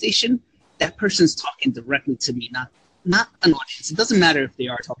listening to a station, that person's talking directly to me, not an audience. It doesn't matter if they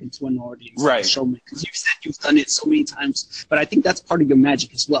are talking to an audience, right? Showman, because you said you've done it so many times. But I think that's part of your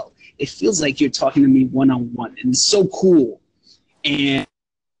magic as well. It feels like you're talking to me one-on-one, and it's so cool. And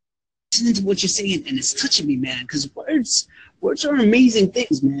listening to what you're saying, and it's touching me, man, because words are amazing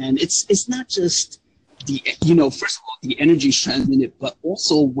things, man. It's not just the first of all, the energy transmitted, but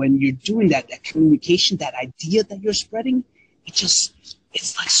also when you're doing that communication, that idea that you're spreading, it's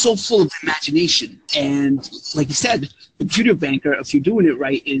like so full of imagination. And like you said, the beauty of Anchor, if you're doing it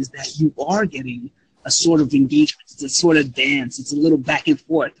right, is that you are getting a sort of engagement. It's a sort of dance. It's a little back and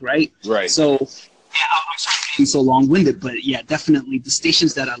forth, right? Right. So I'm sorry for being so long-winded, but yeah, definitely the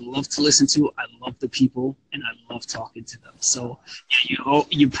stations that I love to listen to, I love the people, and I love talking to them. So yeah,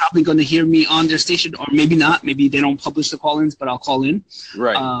 you're probably going to hear me on their station, or maybe not. Maybe they don't publish the call-ins, but I'll call in.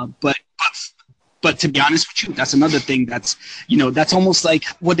 Right. But to be honest with you, that's another thing that's, that's almost like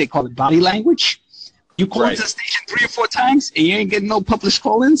what they call it, body language. You call into the station 3 or 4 times, and you ain't getting no published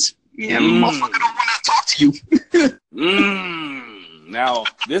call-ins. Yeah, motherfucker don't want to talk to you. Now,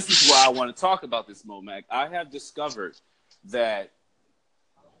 this is why I want to talk about this, Momac. I have discovered that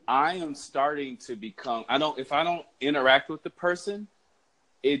I am starting to become, if I don't interact with the person,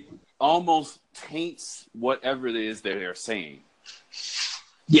 it almost taints whatever it is that they're saying.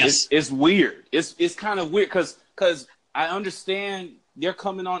 Yes. It's weird. It's kind of weird because I understand they're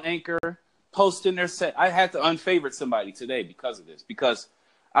coming on Anchor, posting their set. I had to unfavorite somebody today because of this, because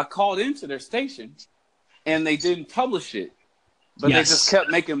I called into their station and they didn't publish it, but they just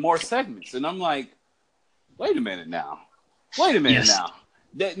kept making more segments. And I'm like, wait a minute now.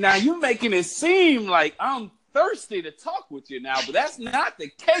 Now you're making it seem like I'm thirsty to talk with you now, but that's not the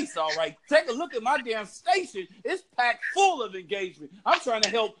case, all right? Take a look at my damn station. It's packed full of engagement. I'm trying to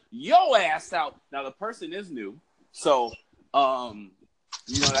help your ass out. Now, the person is new, so,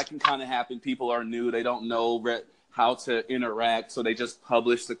 that can kind of happen. People are new. They don't know how to interact, so they just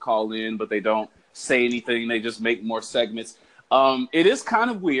publish the call in, but they don't say anything. They just make more segments. It is kind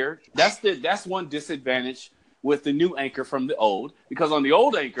of weird. That's one disadvantage with the new Anchor from the old, because on the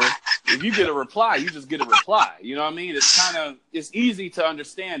old Anchor, if you get a reply, you just get a reply. You know what I mean? It's easy to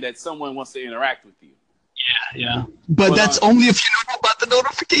understand that someone wants to interact with you. Yeah. But that's only if you know about the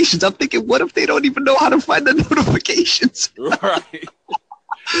notifications. I'm thinking, what if they don't even know how to find the notifications? Right.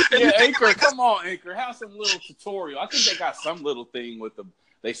 Yeah, Anchor, come on, Anchor. Have some little tutorial. I think they got some little thing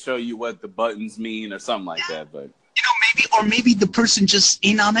they show you what the buttons mean or something like that. But maybe the person just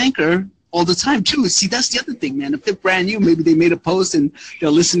ain't on Anchor all the time too. See, that's the other thing, man. If they're brand new, maybe they made a post and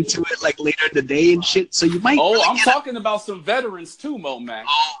they'll listen to it like later in the day and shit. So you might. Oh, I'm talking about some veterans too, Momac.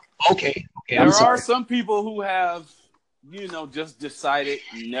 Oh, okay. There are some people who have, just decided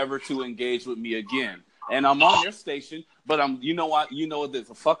never to engage with me again, and I'm on their station. But there's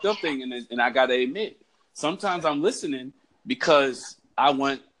a fucked up thing, and I gotta admit, sometimes I'm listening because I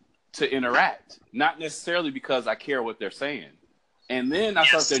want to interact, not necessarily because I care what they're saying. And then I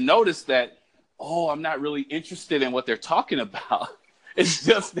start to notice that, I'm not really interested in what they're talking about. It's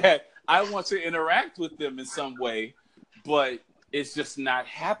just that I want to interact with them in some way, but it's just not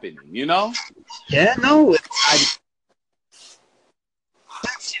happening, Yeah, no.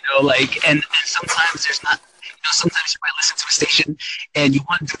 And sometimes there's not, sometimes you might listen to a station and you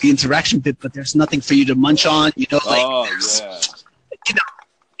want to do the interaction bit, but there's nothing for you to munch on, It's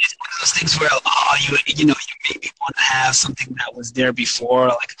one of those things where, you maybe want to have something that was there before,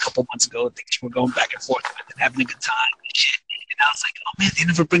 like a couple months ago, things you were going back and forth with and having a good time and shit. And I was like, oh man, they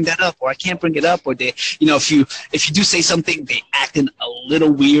never bring that up, or I can't bring it up, or they, if you do say something, they acting a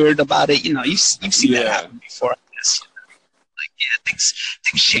little weird about it. You've seen that happen before, I guess. Things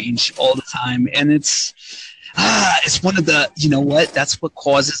change all the time, and it's one of the, that's what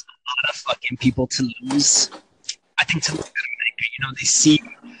causes a lot of fucking people to lose. I think to look at America, they see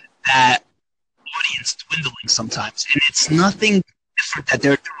that audience dwindling sometimes, and it's nothing different that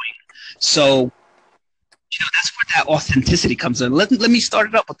they're doing. So, that's where that authenticity comes in. Let me start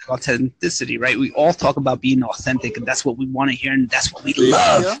it up with the authenticity, right? We all talk about being authentic, and that's what we want to hear, and that's what we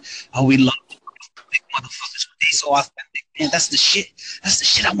love. Yeah. Oh, we love motherfuckers when they so authentic. Man, that's the shit. That's the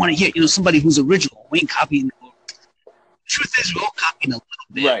shit I want to hear. Somebody who's original. We ain't copying. The truth is, we're all copying a little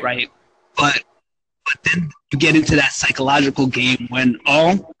bit, right? But then you get into that psychological game when my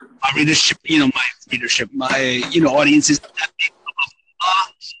audience is that big,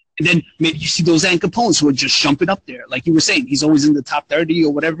 and then maybe you see those Anchor opponents who are just jumping up there, like you were saying. He's always in the top 30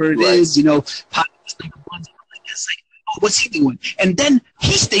 or whatever it is. Podcast number one. It's like, what's he doing? And then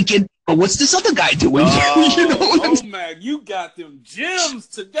he's thinking, but what's this other guy doing? Oh man, you got them gems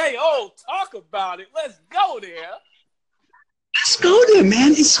today. Oh, talk about it. Let's go there. Let's go there,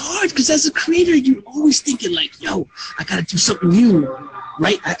 man. It's hard because as a creator, you're always thinking like, yo, I got to do something new,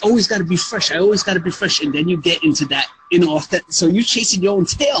 right? I always got to be fresh. And then you get into that inauthentic. So you're chasing your own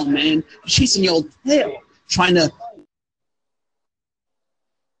tail, man. You're chasing your own tail, trying to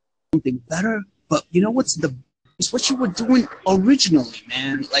something better. But it's what you were doing originally,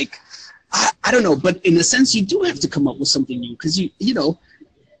 man. Like, I don't know, but in a sense, you do have to come up with something new because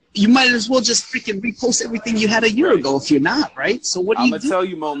you might as well just freaking repost everything you had a year ago if you're not, right? So what do you do? I'm going to tell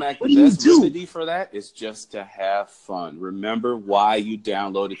you, Momac, the best remedy for that is just to have fun. Remember why you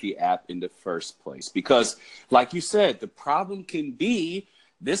downloaded the app in the first place. Because, like you said, the problem can be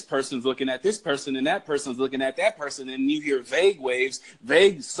this person's looking at this person and that person's looking at that person, and you hear vague waves,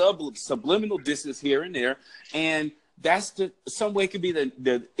 vague subliminal distance here and there, and that's some way it could be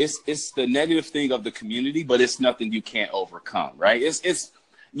it's the negative thing of the community, but it's nothing you can't overcome, right?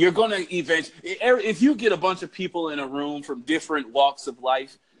 You're going to if you get a bunch of people in a room from different walks of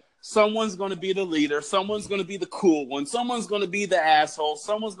life, someone's going to be the leader, someone's going to be the cool one, someone's going to be the asshole,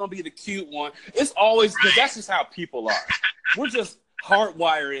 someone's going to be the cute one. It's always, that's just how people are. We're just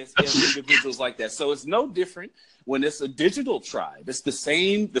hardwired as individuals like that. So it's no different when it's a digital tribe, it's the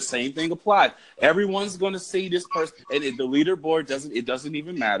same thing applies. Everyone's going to see this person, and the leaderboard doesn't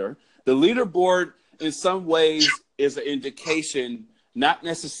even matter. The leaderboard in some ways is an indication, not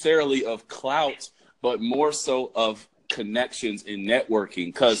necessarily of clout, but more so of connections and networking.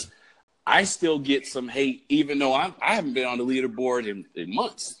 Because I still get some hate, even though I haven't been on the leaderboard in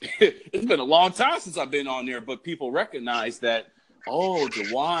months. It's been a long time since I've been on there, but people recognize that, oh,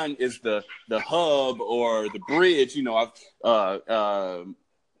 Dewan is the hub or the bridge. You know, I've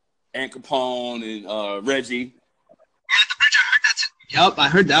Aunt Capone and Reggie. Yep, I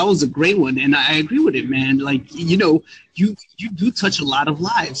heard that was a great one, and I agree with it, man. Like, you know, you do touch a lot of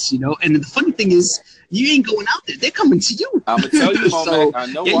lives, you know. And the funny thing is, you ain't going out there; they're coming to you. I'm gonna tell you, So, I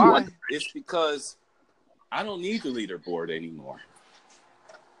know why. It's because I don't need the leaderboard anymore.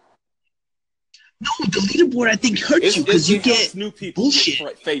 No, the leaderboard I think hurts you because you get new people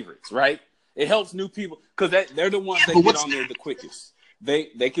bullshit favorites, right? It helps new people because they're the ones that get on there the quickest.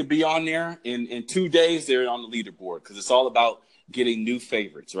 They could be on there in 2 days. They're on the leaderboard because it's all about getting new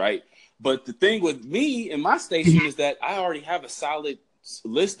favorites, right? But the thing with me and my station is that I already have a solid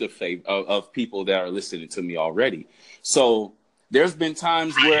list of people that are listening to me already. So there's been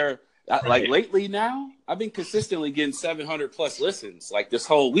times where, like lately now, I've been consistently getting 700 plus listens. Like this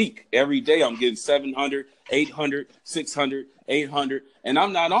whole week, every day I'm getting 700, 800, 600, 800, and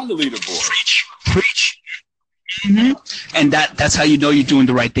I'm not on the leaderboard. Preach. Mm-hmm. And that's how you know you're doing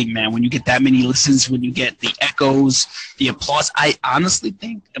the right thing, man. When you get that many listens, when you get the echoes, the applause. I honestly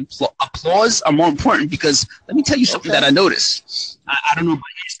think applause are more important because let me tell you something that I noticed. I don't know about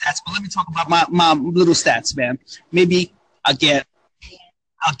your stats, but let me talk about my little stats, man. Maybe I'll get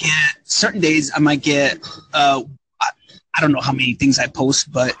certain days I might get I don't know how many things I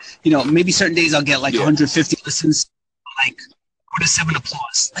post, but you know, maybe certain days I'll get like 150 listens, like 4 to 7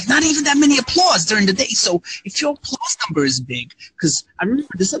 applause. Like not even that many applause during the day. So if your applause number is big, because I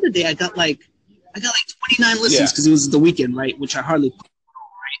remember this other day I got like 29 listens because it was the weekend, right? Which I hardly put,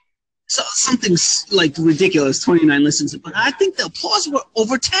 right? So something's like ridiculous, 29 listens. But I think the applause were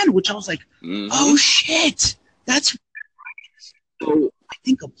over 10, which I was like, oh shit, that's right. So I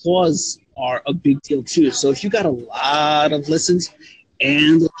think applause are a big deal too. So if you got a lot of listens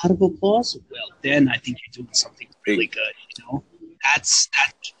and a lot of applause, well, then I think you're doing something really good, you know? That's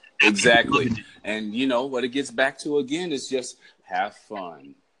exactly. And you know what it gets back to again is just have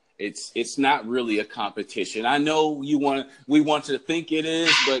fun. It's not really a competition. I know we want to think it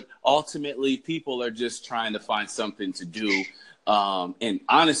is, but ultimately people are just trying to find something to do. And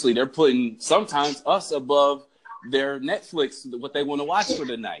honestly, they're putting sometimes us above their Netflix, what they want to watch for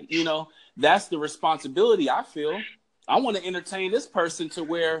the night. You know, that's the responsibility I feel. I want to entertain this person to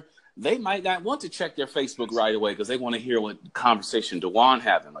where they might not want to check their Facebook right away because they want to hear what conversation Dewan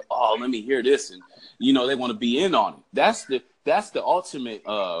having. Like, oh, let me hear this, and you know they want to be in on it. That's the ultimate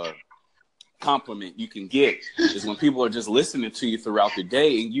compliment you can get is when people are just listening to you throughout the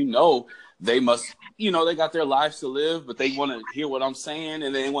day, and you know they must, you know, they got their lives to live, but they want to hear what I'm saying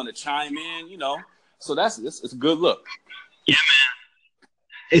and they want to chime in, you know. So it's a good look. Yeah, man.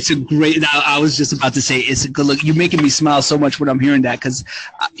 It's a great. I was just about to say it's a good look. You're making me smile so much when I'm hearing that because,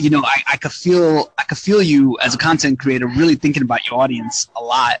 you know, I could feel you as a content creator really thinking about your audience a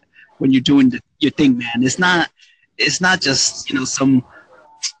lot when you're doing your thing, man. It's not just, you know, some,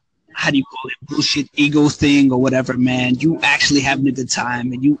 how do you call it, bullshit ego thing or whatever, man. You actually having a good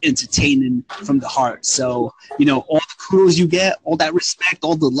time and you entertaining from the heart. So, you know, all the kudos you get, all that respect,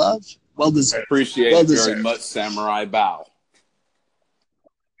 all the love, well deserved. Appreciate it very much, Samurai Bow.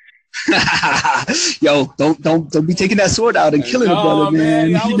 Yo, don't be taking that sword out and killing a brother, man.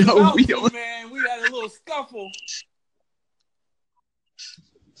 You know, we had a little scuffle.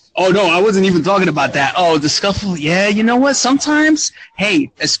 Oh no, I wasn't even talking about that. Oh, the scuffle. Yeah, you know what? Sometimes,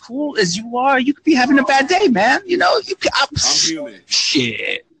 hey, as cool as you are, you could be having a bad day, man. You know, I'm human.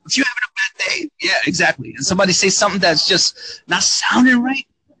 Shit. If you're having a bad day, yeah, exactly. And somebody says something that's just not sounding right.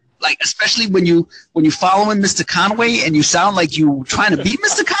 Like, especially when you following Mr. Conway and you sound like you trying to beat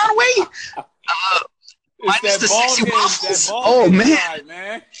Mr. Conway. Minus the 60 waffles. Oh, man. Side,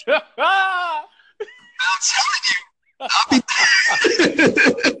 man. I'm telling you.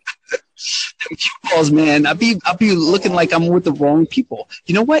 Them cue balls, man. I'll be looking like I'm with the wrong people.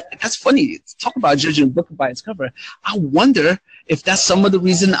 You know what? That's funny. Talk about judging a book by its cover. I wonder if that's some of the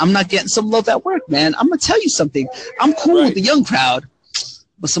reason I'm not getting some love at work, man. I'm going to tell you something. I'm cool with the young crowd.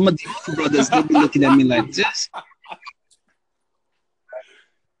 But some of the older brothers, they'll be looking at me like this.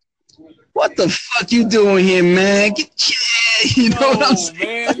 What the fuck you doing here, man? You know what I'm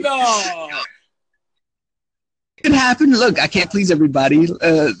saying? Man, no. You can happen. Look, I can't please everybody,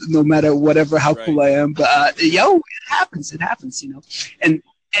 no matter whatever, how cool I am. But it happens. It happens, you know. And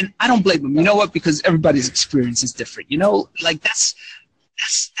I don't blame them. You know what? Because everybody's experience is different. You know, like that's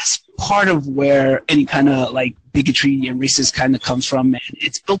part of where any kind of like bigotry and racism kind of comes from, man.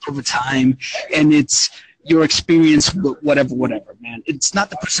 It's built over time, and it's your experience with whatever, man. It's not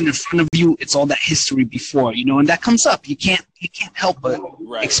the person in front of you. It's all that history before, you know, and that comes up. You can't help but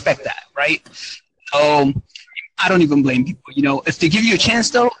expect that, right? So I don't even blame people. You know, if they give you a chance,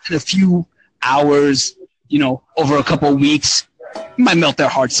 though, in a few hours, you know, over a couple of weeks, you might melt their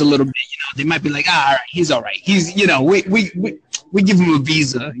hearts a little bit. You know, they might be like, all right, he's all right. He's, you know, we give him a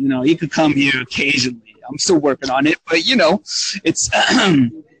visa. You know, he could come here occasionally. I'm still working on it, but you know, it's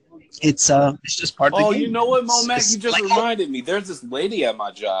just part of the game. Oh, you know what, Mo Mac? You just like, reminded me. There's this lady at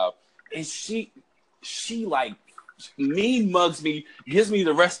my job, and she like mean mugs me, gives me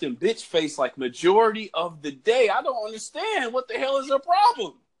the resting bitch face like majority of the day. I don't understand. What the hell is her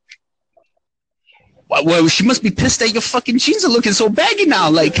problem? Well, she must be pissed that your fucking jeans are looking so baggy now.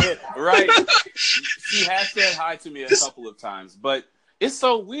 Like, right? She has said hi to me a couple of times, but it's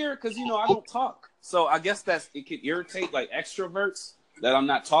so weird because you know I don't talk, so I guess it can irritate like extroverts that I'm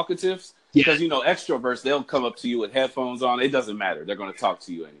not talkative. Because you know extroverts, they'll come up to you with headphones on. It doesn't matter; they're going to talk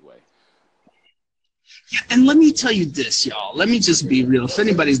to you anyway. Yeah, and let me tell you this, y'all. Let me just be real. If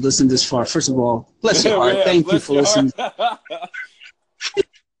anybody's listened this far, first of all, bless your heart. Thank you for listening.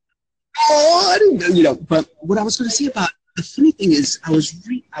 Oh, I didn't, you know. But what I was going to say about the funny thing is, I was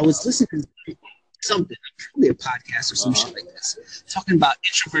listening to something, probably a podcast or some shit like this, talking about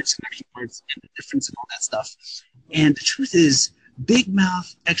introverts and extroverts and the difference and all that stuff. And the truth is, big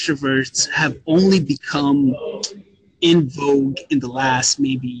mouth extroverts have only become in vogue in the last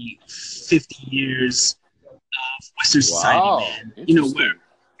maybe 50 years of Western society, man. You know, where,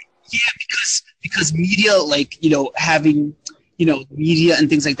 because media, like, you know, having, you know, media and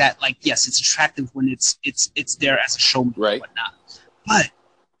things like that, like, yes, it's attractive when it's there as a showman and whatnot. But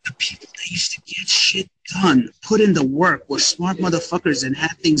the people that used to get shit done, put in the work, were smart motherfuckers and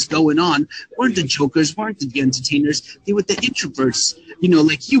had things going on, weren't the jokers, weren't the entertainers. They were the introverts, you know,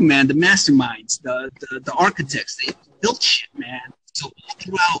 like you, man, the masterminds, the architects. They built shit, man. So all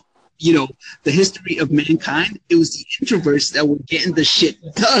throughout, you know, the history of mankind, it was the introverts that were getting the shit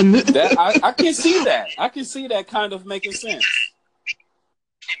done. I can see that. I can see that kind of making sense.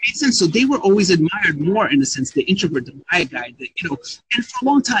 It made sense. So they were always admired more, in a sense, the introvert, the quiet guy, you know, and for a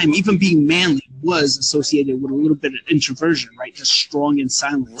long time, even being manly was associated with a little bit of introversion, right? The strong and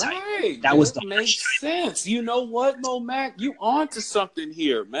silent type. Right. That was the makes sense. You know what, Mo Mac? You onto something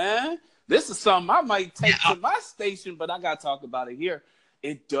here, man. This is something I might take to my station, but I got to talk about it here.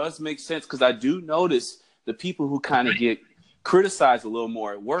 It does make sense because I do notice the people who kind of get criticized a little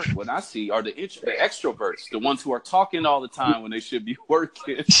more at work when I see are the extroverts, the ones who are talking all the time when they should be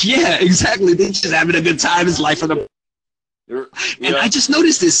working. Yeah, exactly. They're just having a good time. It's life for them. And I just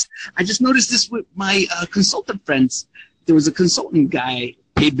noticed this. With my consultant friends. There was a consultant guy,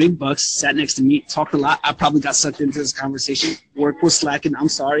 paid big bucks, sat next to me, talked a lot. I probably got sucked into this conversation. Work was slacking. I'm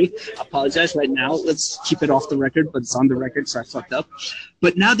sorry. I apologize right now. Let's keep it off the record, but it's on the record, so I fucked up.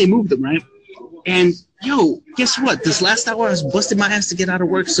 But now they moved them, right? And yo, guess what? This last hour, I was busting my ass to get out of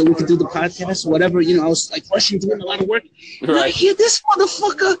work so we could do the podcast, whatever. You know, I was like rushing, doing a lot of work. Right. And I hear this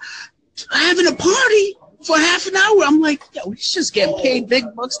motherfucker having a party for half an hour. I'm like, yo, he's just getting paid big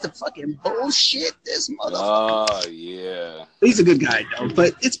bucks to fucking bullshit this motherfucker. Oh, yeah. He's a good guy, though,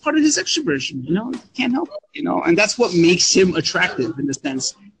 but it's part of his extroversion, you know? You can't help it, you know? And that's what makes him attractive in the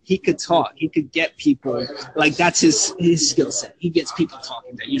sense he could talk. He could get people, like that's his skill set. He gets people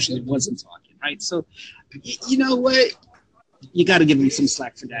talking that usually wasn't talking, right? So, you know what? You got to give him some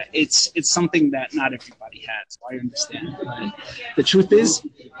slack for that. It's something that not everybody has, so I understand. But the truth is,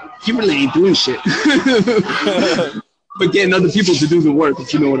 he really ain't doing shit. But getting other people to do the work,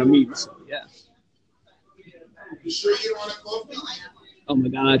 if you know what I mean. So, yeah. You sure you don't want to close? Oh my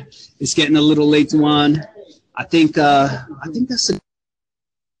God, it's getting a little late, Juan. I think that's a.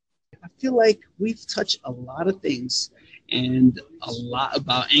 I feel like we've touched a lot of things and a lot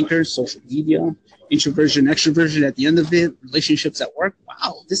about Anchor, social media, introversion, extroversion at the end of it, relationships at work.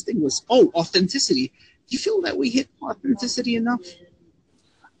 Wow, this thing was, authenticity. Do you feel that we hit authenticity enough?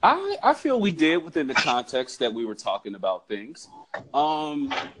 I feel we did within the context that we were talking about things.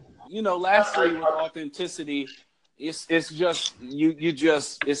 You know, lastly with authenticity, it's just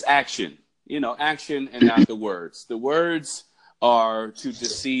it's action. You know, action and not the words. The words are to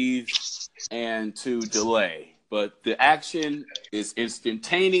deceive and to delay, but the action is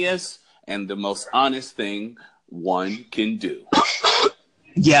instantaneous and the most honest thing one can do.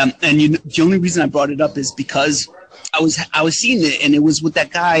 Yeah, and the only reason I brought it up is because I was seeing it, and it was with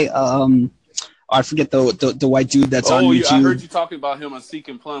that guy. I forget the white dude that's on YouTube. I heard you talking about him on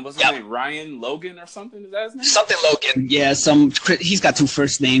Seeking Plum. What's his name? Ryan Logan or something? Is that his name? Something Logan. Yeah, he's got 2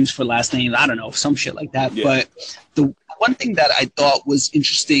 first names for last names. I don't know, some shit like that. Yeah. But the one thing that I thought was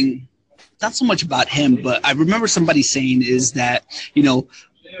interesting, not so much about him, but I remember somebody saying is that, you know,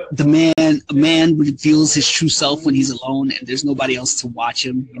 a man reveals his true self when he's alone and there's nobody else to watch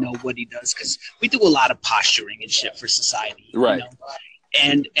him, you know, what he does. Because we do a lot of posturing and shit for society. Right. You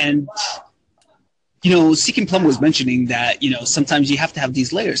know? And you know, Seeking Plum was mentioning that, you know, sometimes you have to have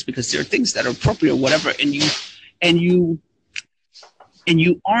these layers because there are things that are appropriate or whatever, and you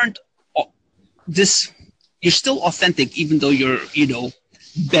aren't you're still authentic even though you're, you know,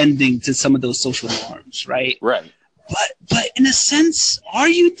 bending to some of those social norms, right? Right. But in a sense, are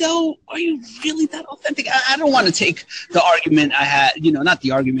you though? Are you really that authentic? I don't want to take the argument I had, you know, not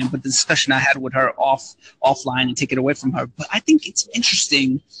the argument, but the discussion I had with her offline and take it away from her. But I think it's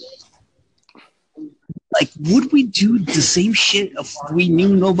interesting. Like, would we do the same shit if we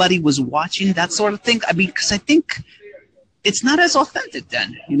knew nobody was watching, that sort of thing? I mean, because I think it's not as authentic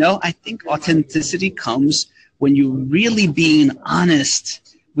then, you know? I think authenticity comes when you're really being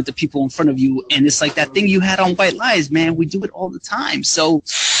honest with the people in front of you. And it's like that thing you had on White Lies, man. We do it all the time. So,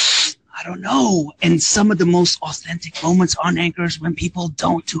 I don't know. And some of the most authentic moments on Anchors when people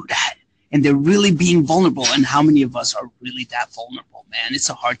don't do that. And they're really being vulnerable. And how many of us are really that vulnerable, man? It's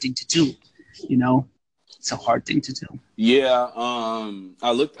a hard thing to do, you know? It's a hard thing to do. Yeah,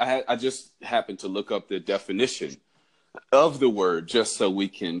 I just happened to look up the definition of the word just so we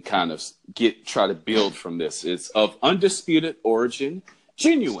can kind of try to build from this. It's of undisputed origin,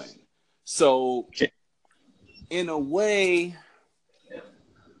 genuine. So, in a way,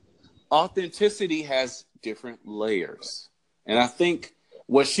 authenticity has different layers, and I think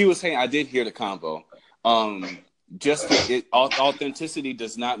what she was saying, I did hear the convo. Authenticity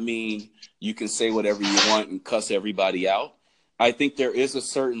does not mean you can say whatever you want and cuss everybody out. I think there is a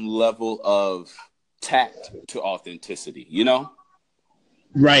certain level of tact to authenticity, you know?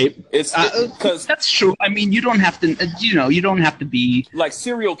 Right. Because that's true. I mean, you don't have to, you don't have to be like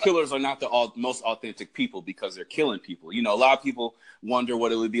serial killers are not the most authentic people because they're killing people. You know, a lot of people wonder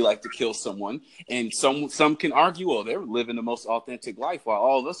what it would be like to kill someone. And some can argue, oh, they're living the most authentic life while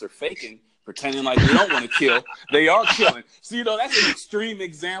all of us are faking, pretending like they don't want to kill. They are killing. So, you know, that's an extreme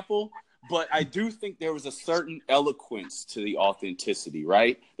example. But I do think there was a certain eloquence to the authenticity,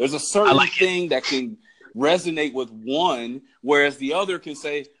 right? There's a certain thing that can resonate with one, whereas the other can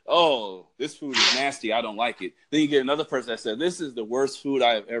say, oh, this food is nasty, I don't like it. Then you get another person that said, this is the worst food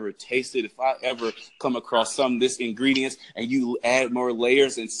I have ever tasted. If I ever come across some of this ingredients, and you add more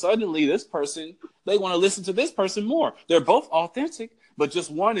layers, and suddenly this person, they want to listen to this person more. They're both authentic, but just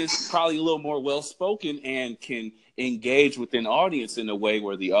one is probably a little more well-spoken and can engage with an audience in a way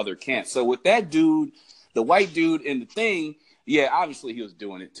where the other can't. So with that dude, the white dude in the thing, yeah, obviously he was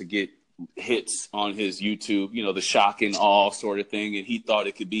doing it to get hits on his YouTube, you know, the shock and awe sort of thing. And he thought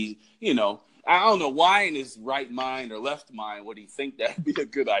it could be, you know, I don't know why in his right mind or left mind would he think that'd be a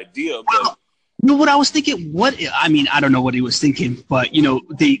good idea. But you know what I was thinking? I don't know what he was thinking, but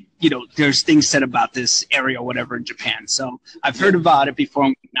there's things said about this area or whatever in Japan. So I've heard about it before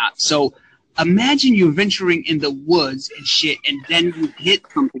and not. So imagine you're venturing in the woods and shit, and then you hit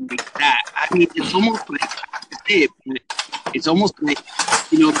something like that. I mean, it's almost like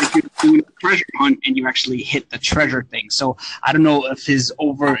like you're doing a treasure hunt and you actually hit the treasure thing. So I don't know if his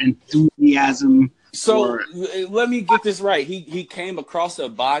over enthusiasm. So let me get this right. He came across a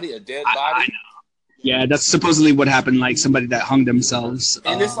dead body. I know. Yeah, that's supposedly what happened. Like somebody that hung themselves.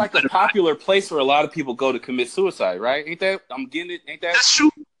 And it's like a popular place where a lot of people go to commit suicide, right? Ain't that? I'm getting it. Ain't that? That's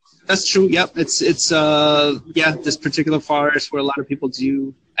true. That's true. Yep. It's this particular forest where a lot of people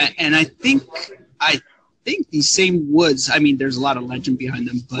do. And I think these same woods, I mean, there's a lot of legend behind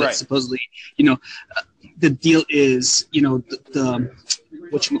them, but supposedly, the deal is, the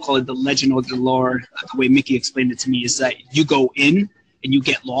whatchamacallit, the legend or the lore, the way Mickey explained it to me is that you go in and you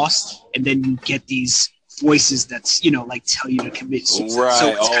get lost and then you get these voices that's, like tell you to commit suicide. Right.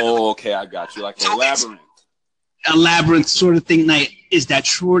 So okay. I got you. Like a labyrinth. A labyrinth sort of thing. Like, is that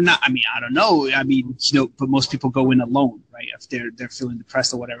true or not? I mean, I don't know. I mean, but most people go in alone, right? If they're feeling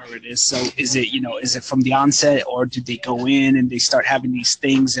depressed or whatever it is. So is it from the onset, or do they go in and they start having these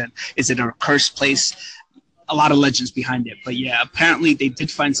things? And is it a cursed place? A lot of legends behind it. But yeah, apparently they did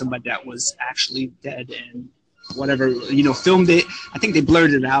find somebody that was actually dead and whatever, filmed it. I think they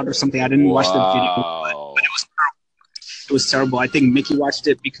blurred it out or something. I didn't watch the video, but it was terrible. It was terrible. I think Mickey watched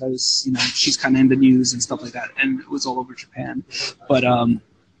it because, she's kind of in the news and stuff like that. And it was all over Japan. But,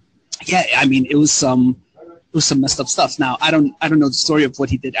 yeah, I mean, it was some was some messed up stuff. Now I don't know the story of what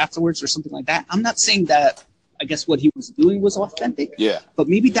he did afterwards or something like that. I'm not saying that I guess what he was doing was authentic. Yeah. But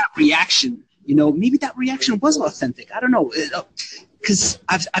maybe that reaction, maybe that reaction was authentic. I don't know. Because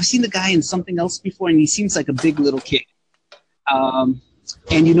I've seen the guy in something else before, and he seems like a big little kid.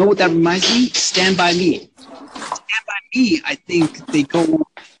 And you know what that reminds me? Stand By Me. Stand By Me, I think they go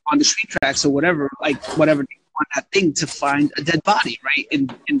on the street tracks or whatever, whatever they on that thing to find a dead body, right?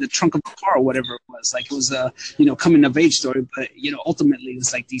 In the trunk of a car or whatever it was. Like it was a, coming of age story, but ultimately it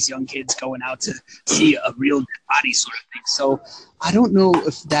was like these young kids going out to see a real dead body sort of thing. So I don't know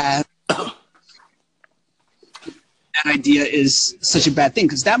if that idea is such a bad thing,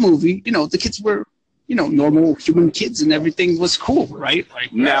 because that movie, the kids were, normal human kids and everything was cool, right?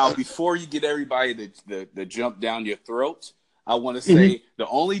 Like, now, before you get everybody to jump down your throat, I want to say the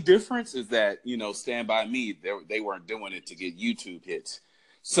only difference is that, Stand By Me, they weren't doing it to get YouTube hits.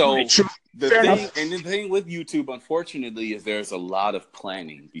 So the thing with YouTube, unfortunately, is there's a lot of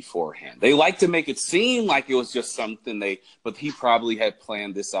planning beforehand. They like to make it seem like it was just something but he probably had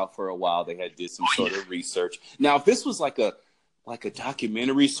planned this out for a while. They had did some sort of research. Now, if this was like a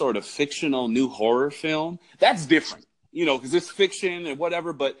documentary sort of fictional new horror film, that's different, because it's fiction and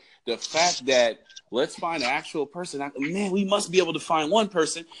whatever. But the fact that let's find an actual person, man, we must be able to find one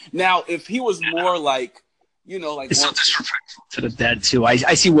person. Now, if he was more like, it's so disrespectful to the dead too. I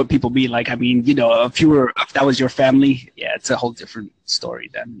see what people mean. Like, I mean, if that was your family, yeah, it's a whole different story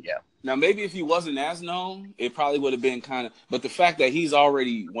then. Yeah. Now, maybe if he wasn't as known, it probably would have been kind of, but the fact that he's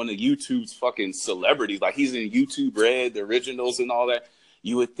already one of YouTube's fucking celebrities, like he's in YouTube Red, the originals and all that,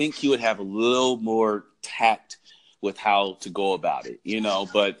 you would think he would have a little more tact with how to go about it,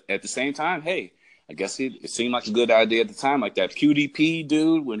 but at the same time, hey, I guess it seemed like a good idea at the time, like that PewDiePie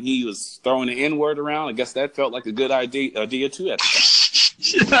dude, when he was throwing the N-word around, I guess that felt like a good idea too at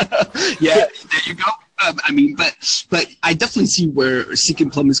the time. Yeah, there you go. I mean, but I definitely see where Seeking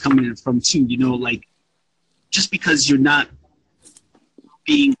Plum is coming in from too. Like just because you're not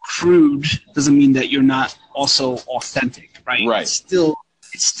being crude doesn't mean that you're not also authentic, right? Right. It's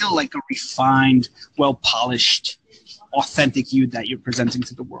still like a refined, well polished, authentic you that you're presenting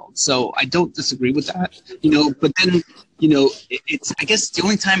to the world. So I don't disagree with that. But then it's I guess the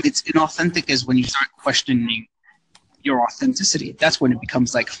only time it's inauthentic is when you start questioning your authenticity. That's when it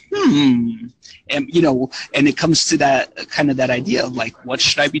becomes like, and and it comes to that kind of that idea of like, what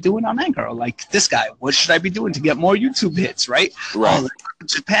should I be doing on Anchor? Or like this guy, what should I be doing to get more YouTube hits, right? Right. Oh,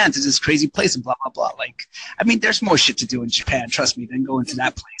 Japan to this crazy place and blah, blah, blah. Like, I mean, there's more shit to do in Japan, trust me, than going to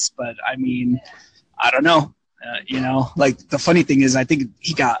that place. But I mean, I don't know. Like the funny thing is, I think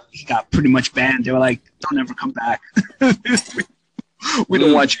he got pretty much banned. They were like, don't ever come back. We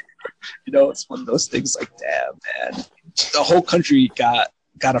don't want you. It's one of those things like, damn, man. The whole country got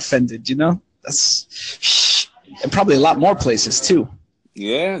offended, That's and probably a lot more places too.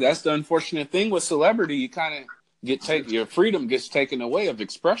 Yeah, that's the unfortunate thing with celebrity. You kind of your freedom gets taken away of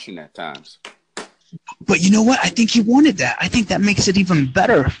expression at times. But you know what? I think he wanted that. I think that makes it even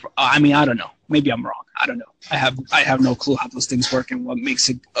better. I mean, I don't know. Maybe I'm wrong. I don't know. I have no clue how those things work and what makes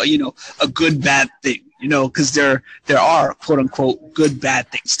it, a good, bad thing, because there are quote unquote good, bad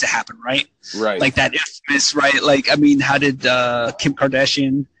things to happen, right? Right. Like that infamous, right? Like, I mean, how did Kim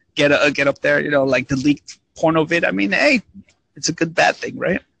Kardashian get up there? Like the leaked porno vid. I mean, hey, it's a good, bad thing,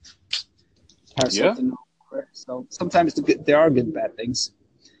 right? Yeah. So sometimes there are good, bad things,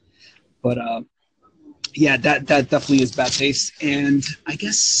 but yeah, that definitely is bad taste. And I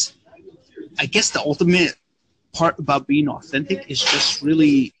guess the ultimate part about being authentic is just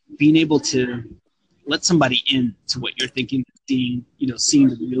really being able to let somebody in to what you're thinking, seeing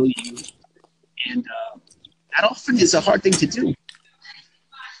the real you. And that often is a hard thing to do.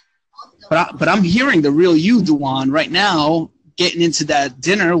 But I'm hearing the real you, Duan, right now, getting into that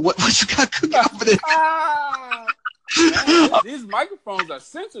dinner. What you got cooking over there? Man, these microphones are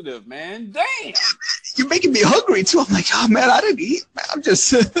sensitive, man. Damn. You're making me hungry too. I'm like, oh man, I didn't eat. Man, I'm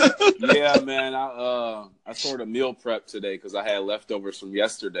just. Yeah, man. I sort of meal prepped today because I had leftovers from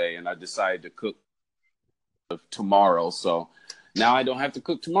yesterday, and I decided to cook tomorrow. So now I don't have to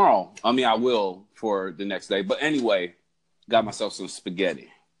cook tomorrow. I mean, I will for the next day. But anyway, got myself some spaghetti.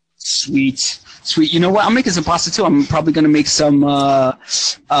 Sweet. You know what? I'm making some pasta too. I'm probably gonna make some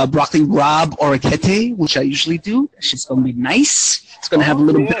broccoli rabe orecchiette, which I usually do. That shit's gonna be nice. It's gonna have a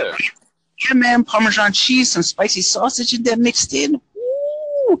little bit of Parmesan cheese, some spicy sausage in there mixed in.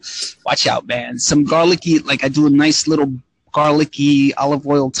 Ooh. Watch out, man. Some garlicky, like I do a nice little garlicky olive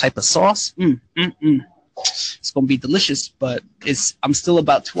oil type of sauce. It's gonna be delicious, but I'm still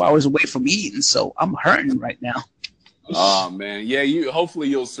about 2 hours away from eating, so I'm hurting right now. Oh man, yeah. You hopefully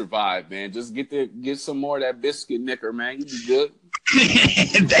you'll survive, man. Just get some more of that biscuit knicker, man. You be good.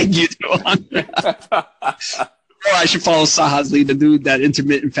 Thank you. Oh, I should follow Saha's lead to do that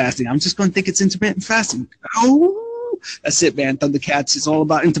intermittent fasting. I'm just going to think it's intermittent fasting. Oh, that's it, man. Thundercats is all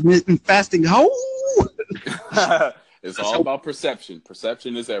about intermittent fasting. Oh, it's all about perception.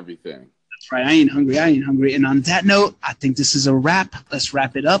 Perception is everything. That's right. I ain't hungry. And on that note, I think this is a wrap. Let's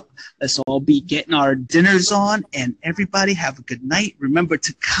wrap it up. Let's all be getting our dinners on. And everybody have a good night. Remember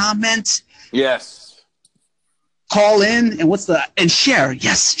to comment. Yes. Call in. And share.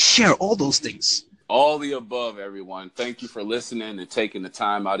 Yes, share all those things. All the above, everyone. Thank you for listening and taking the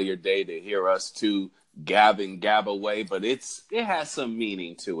time out of your day to hear us two gab away. But it has some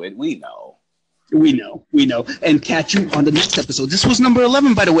meaning to it. We know. We know. And catch you on the next episode. This was number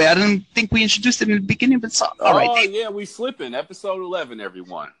 11, by the way. I didn't think we introduced it in the beginning, but all right. Oh, yeah, we slipping. Episode 11,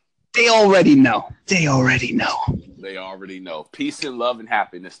 everyone. They already know. They already know. Peace and love and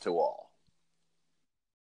happiness to all.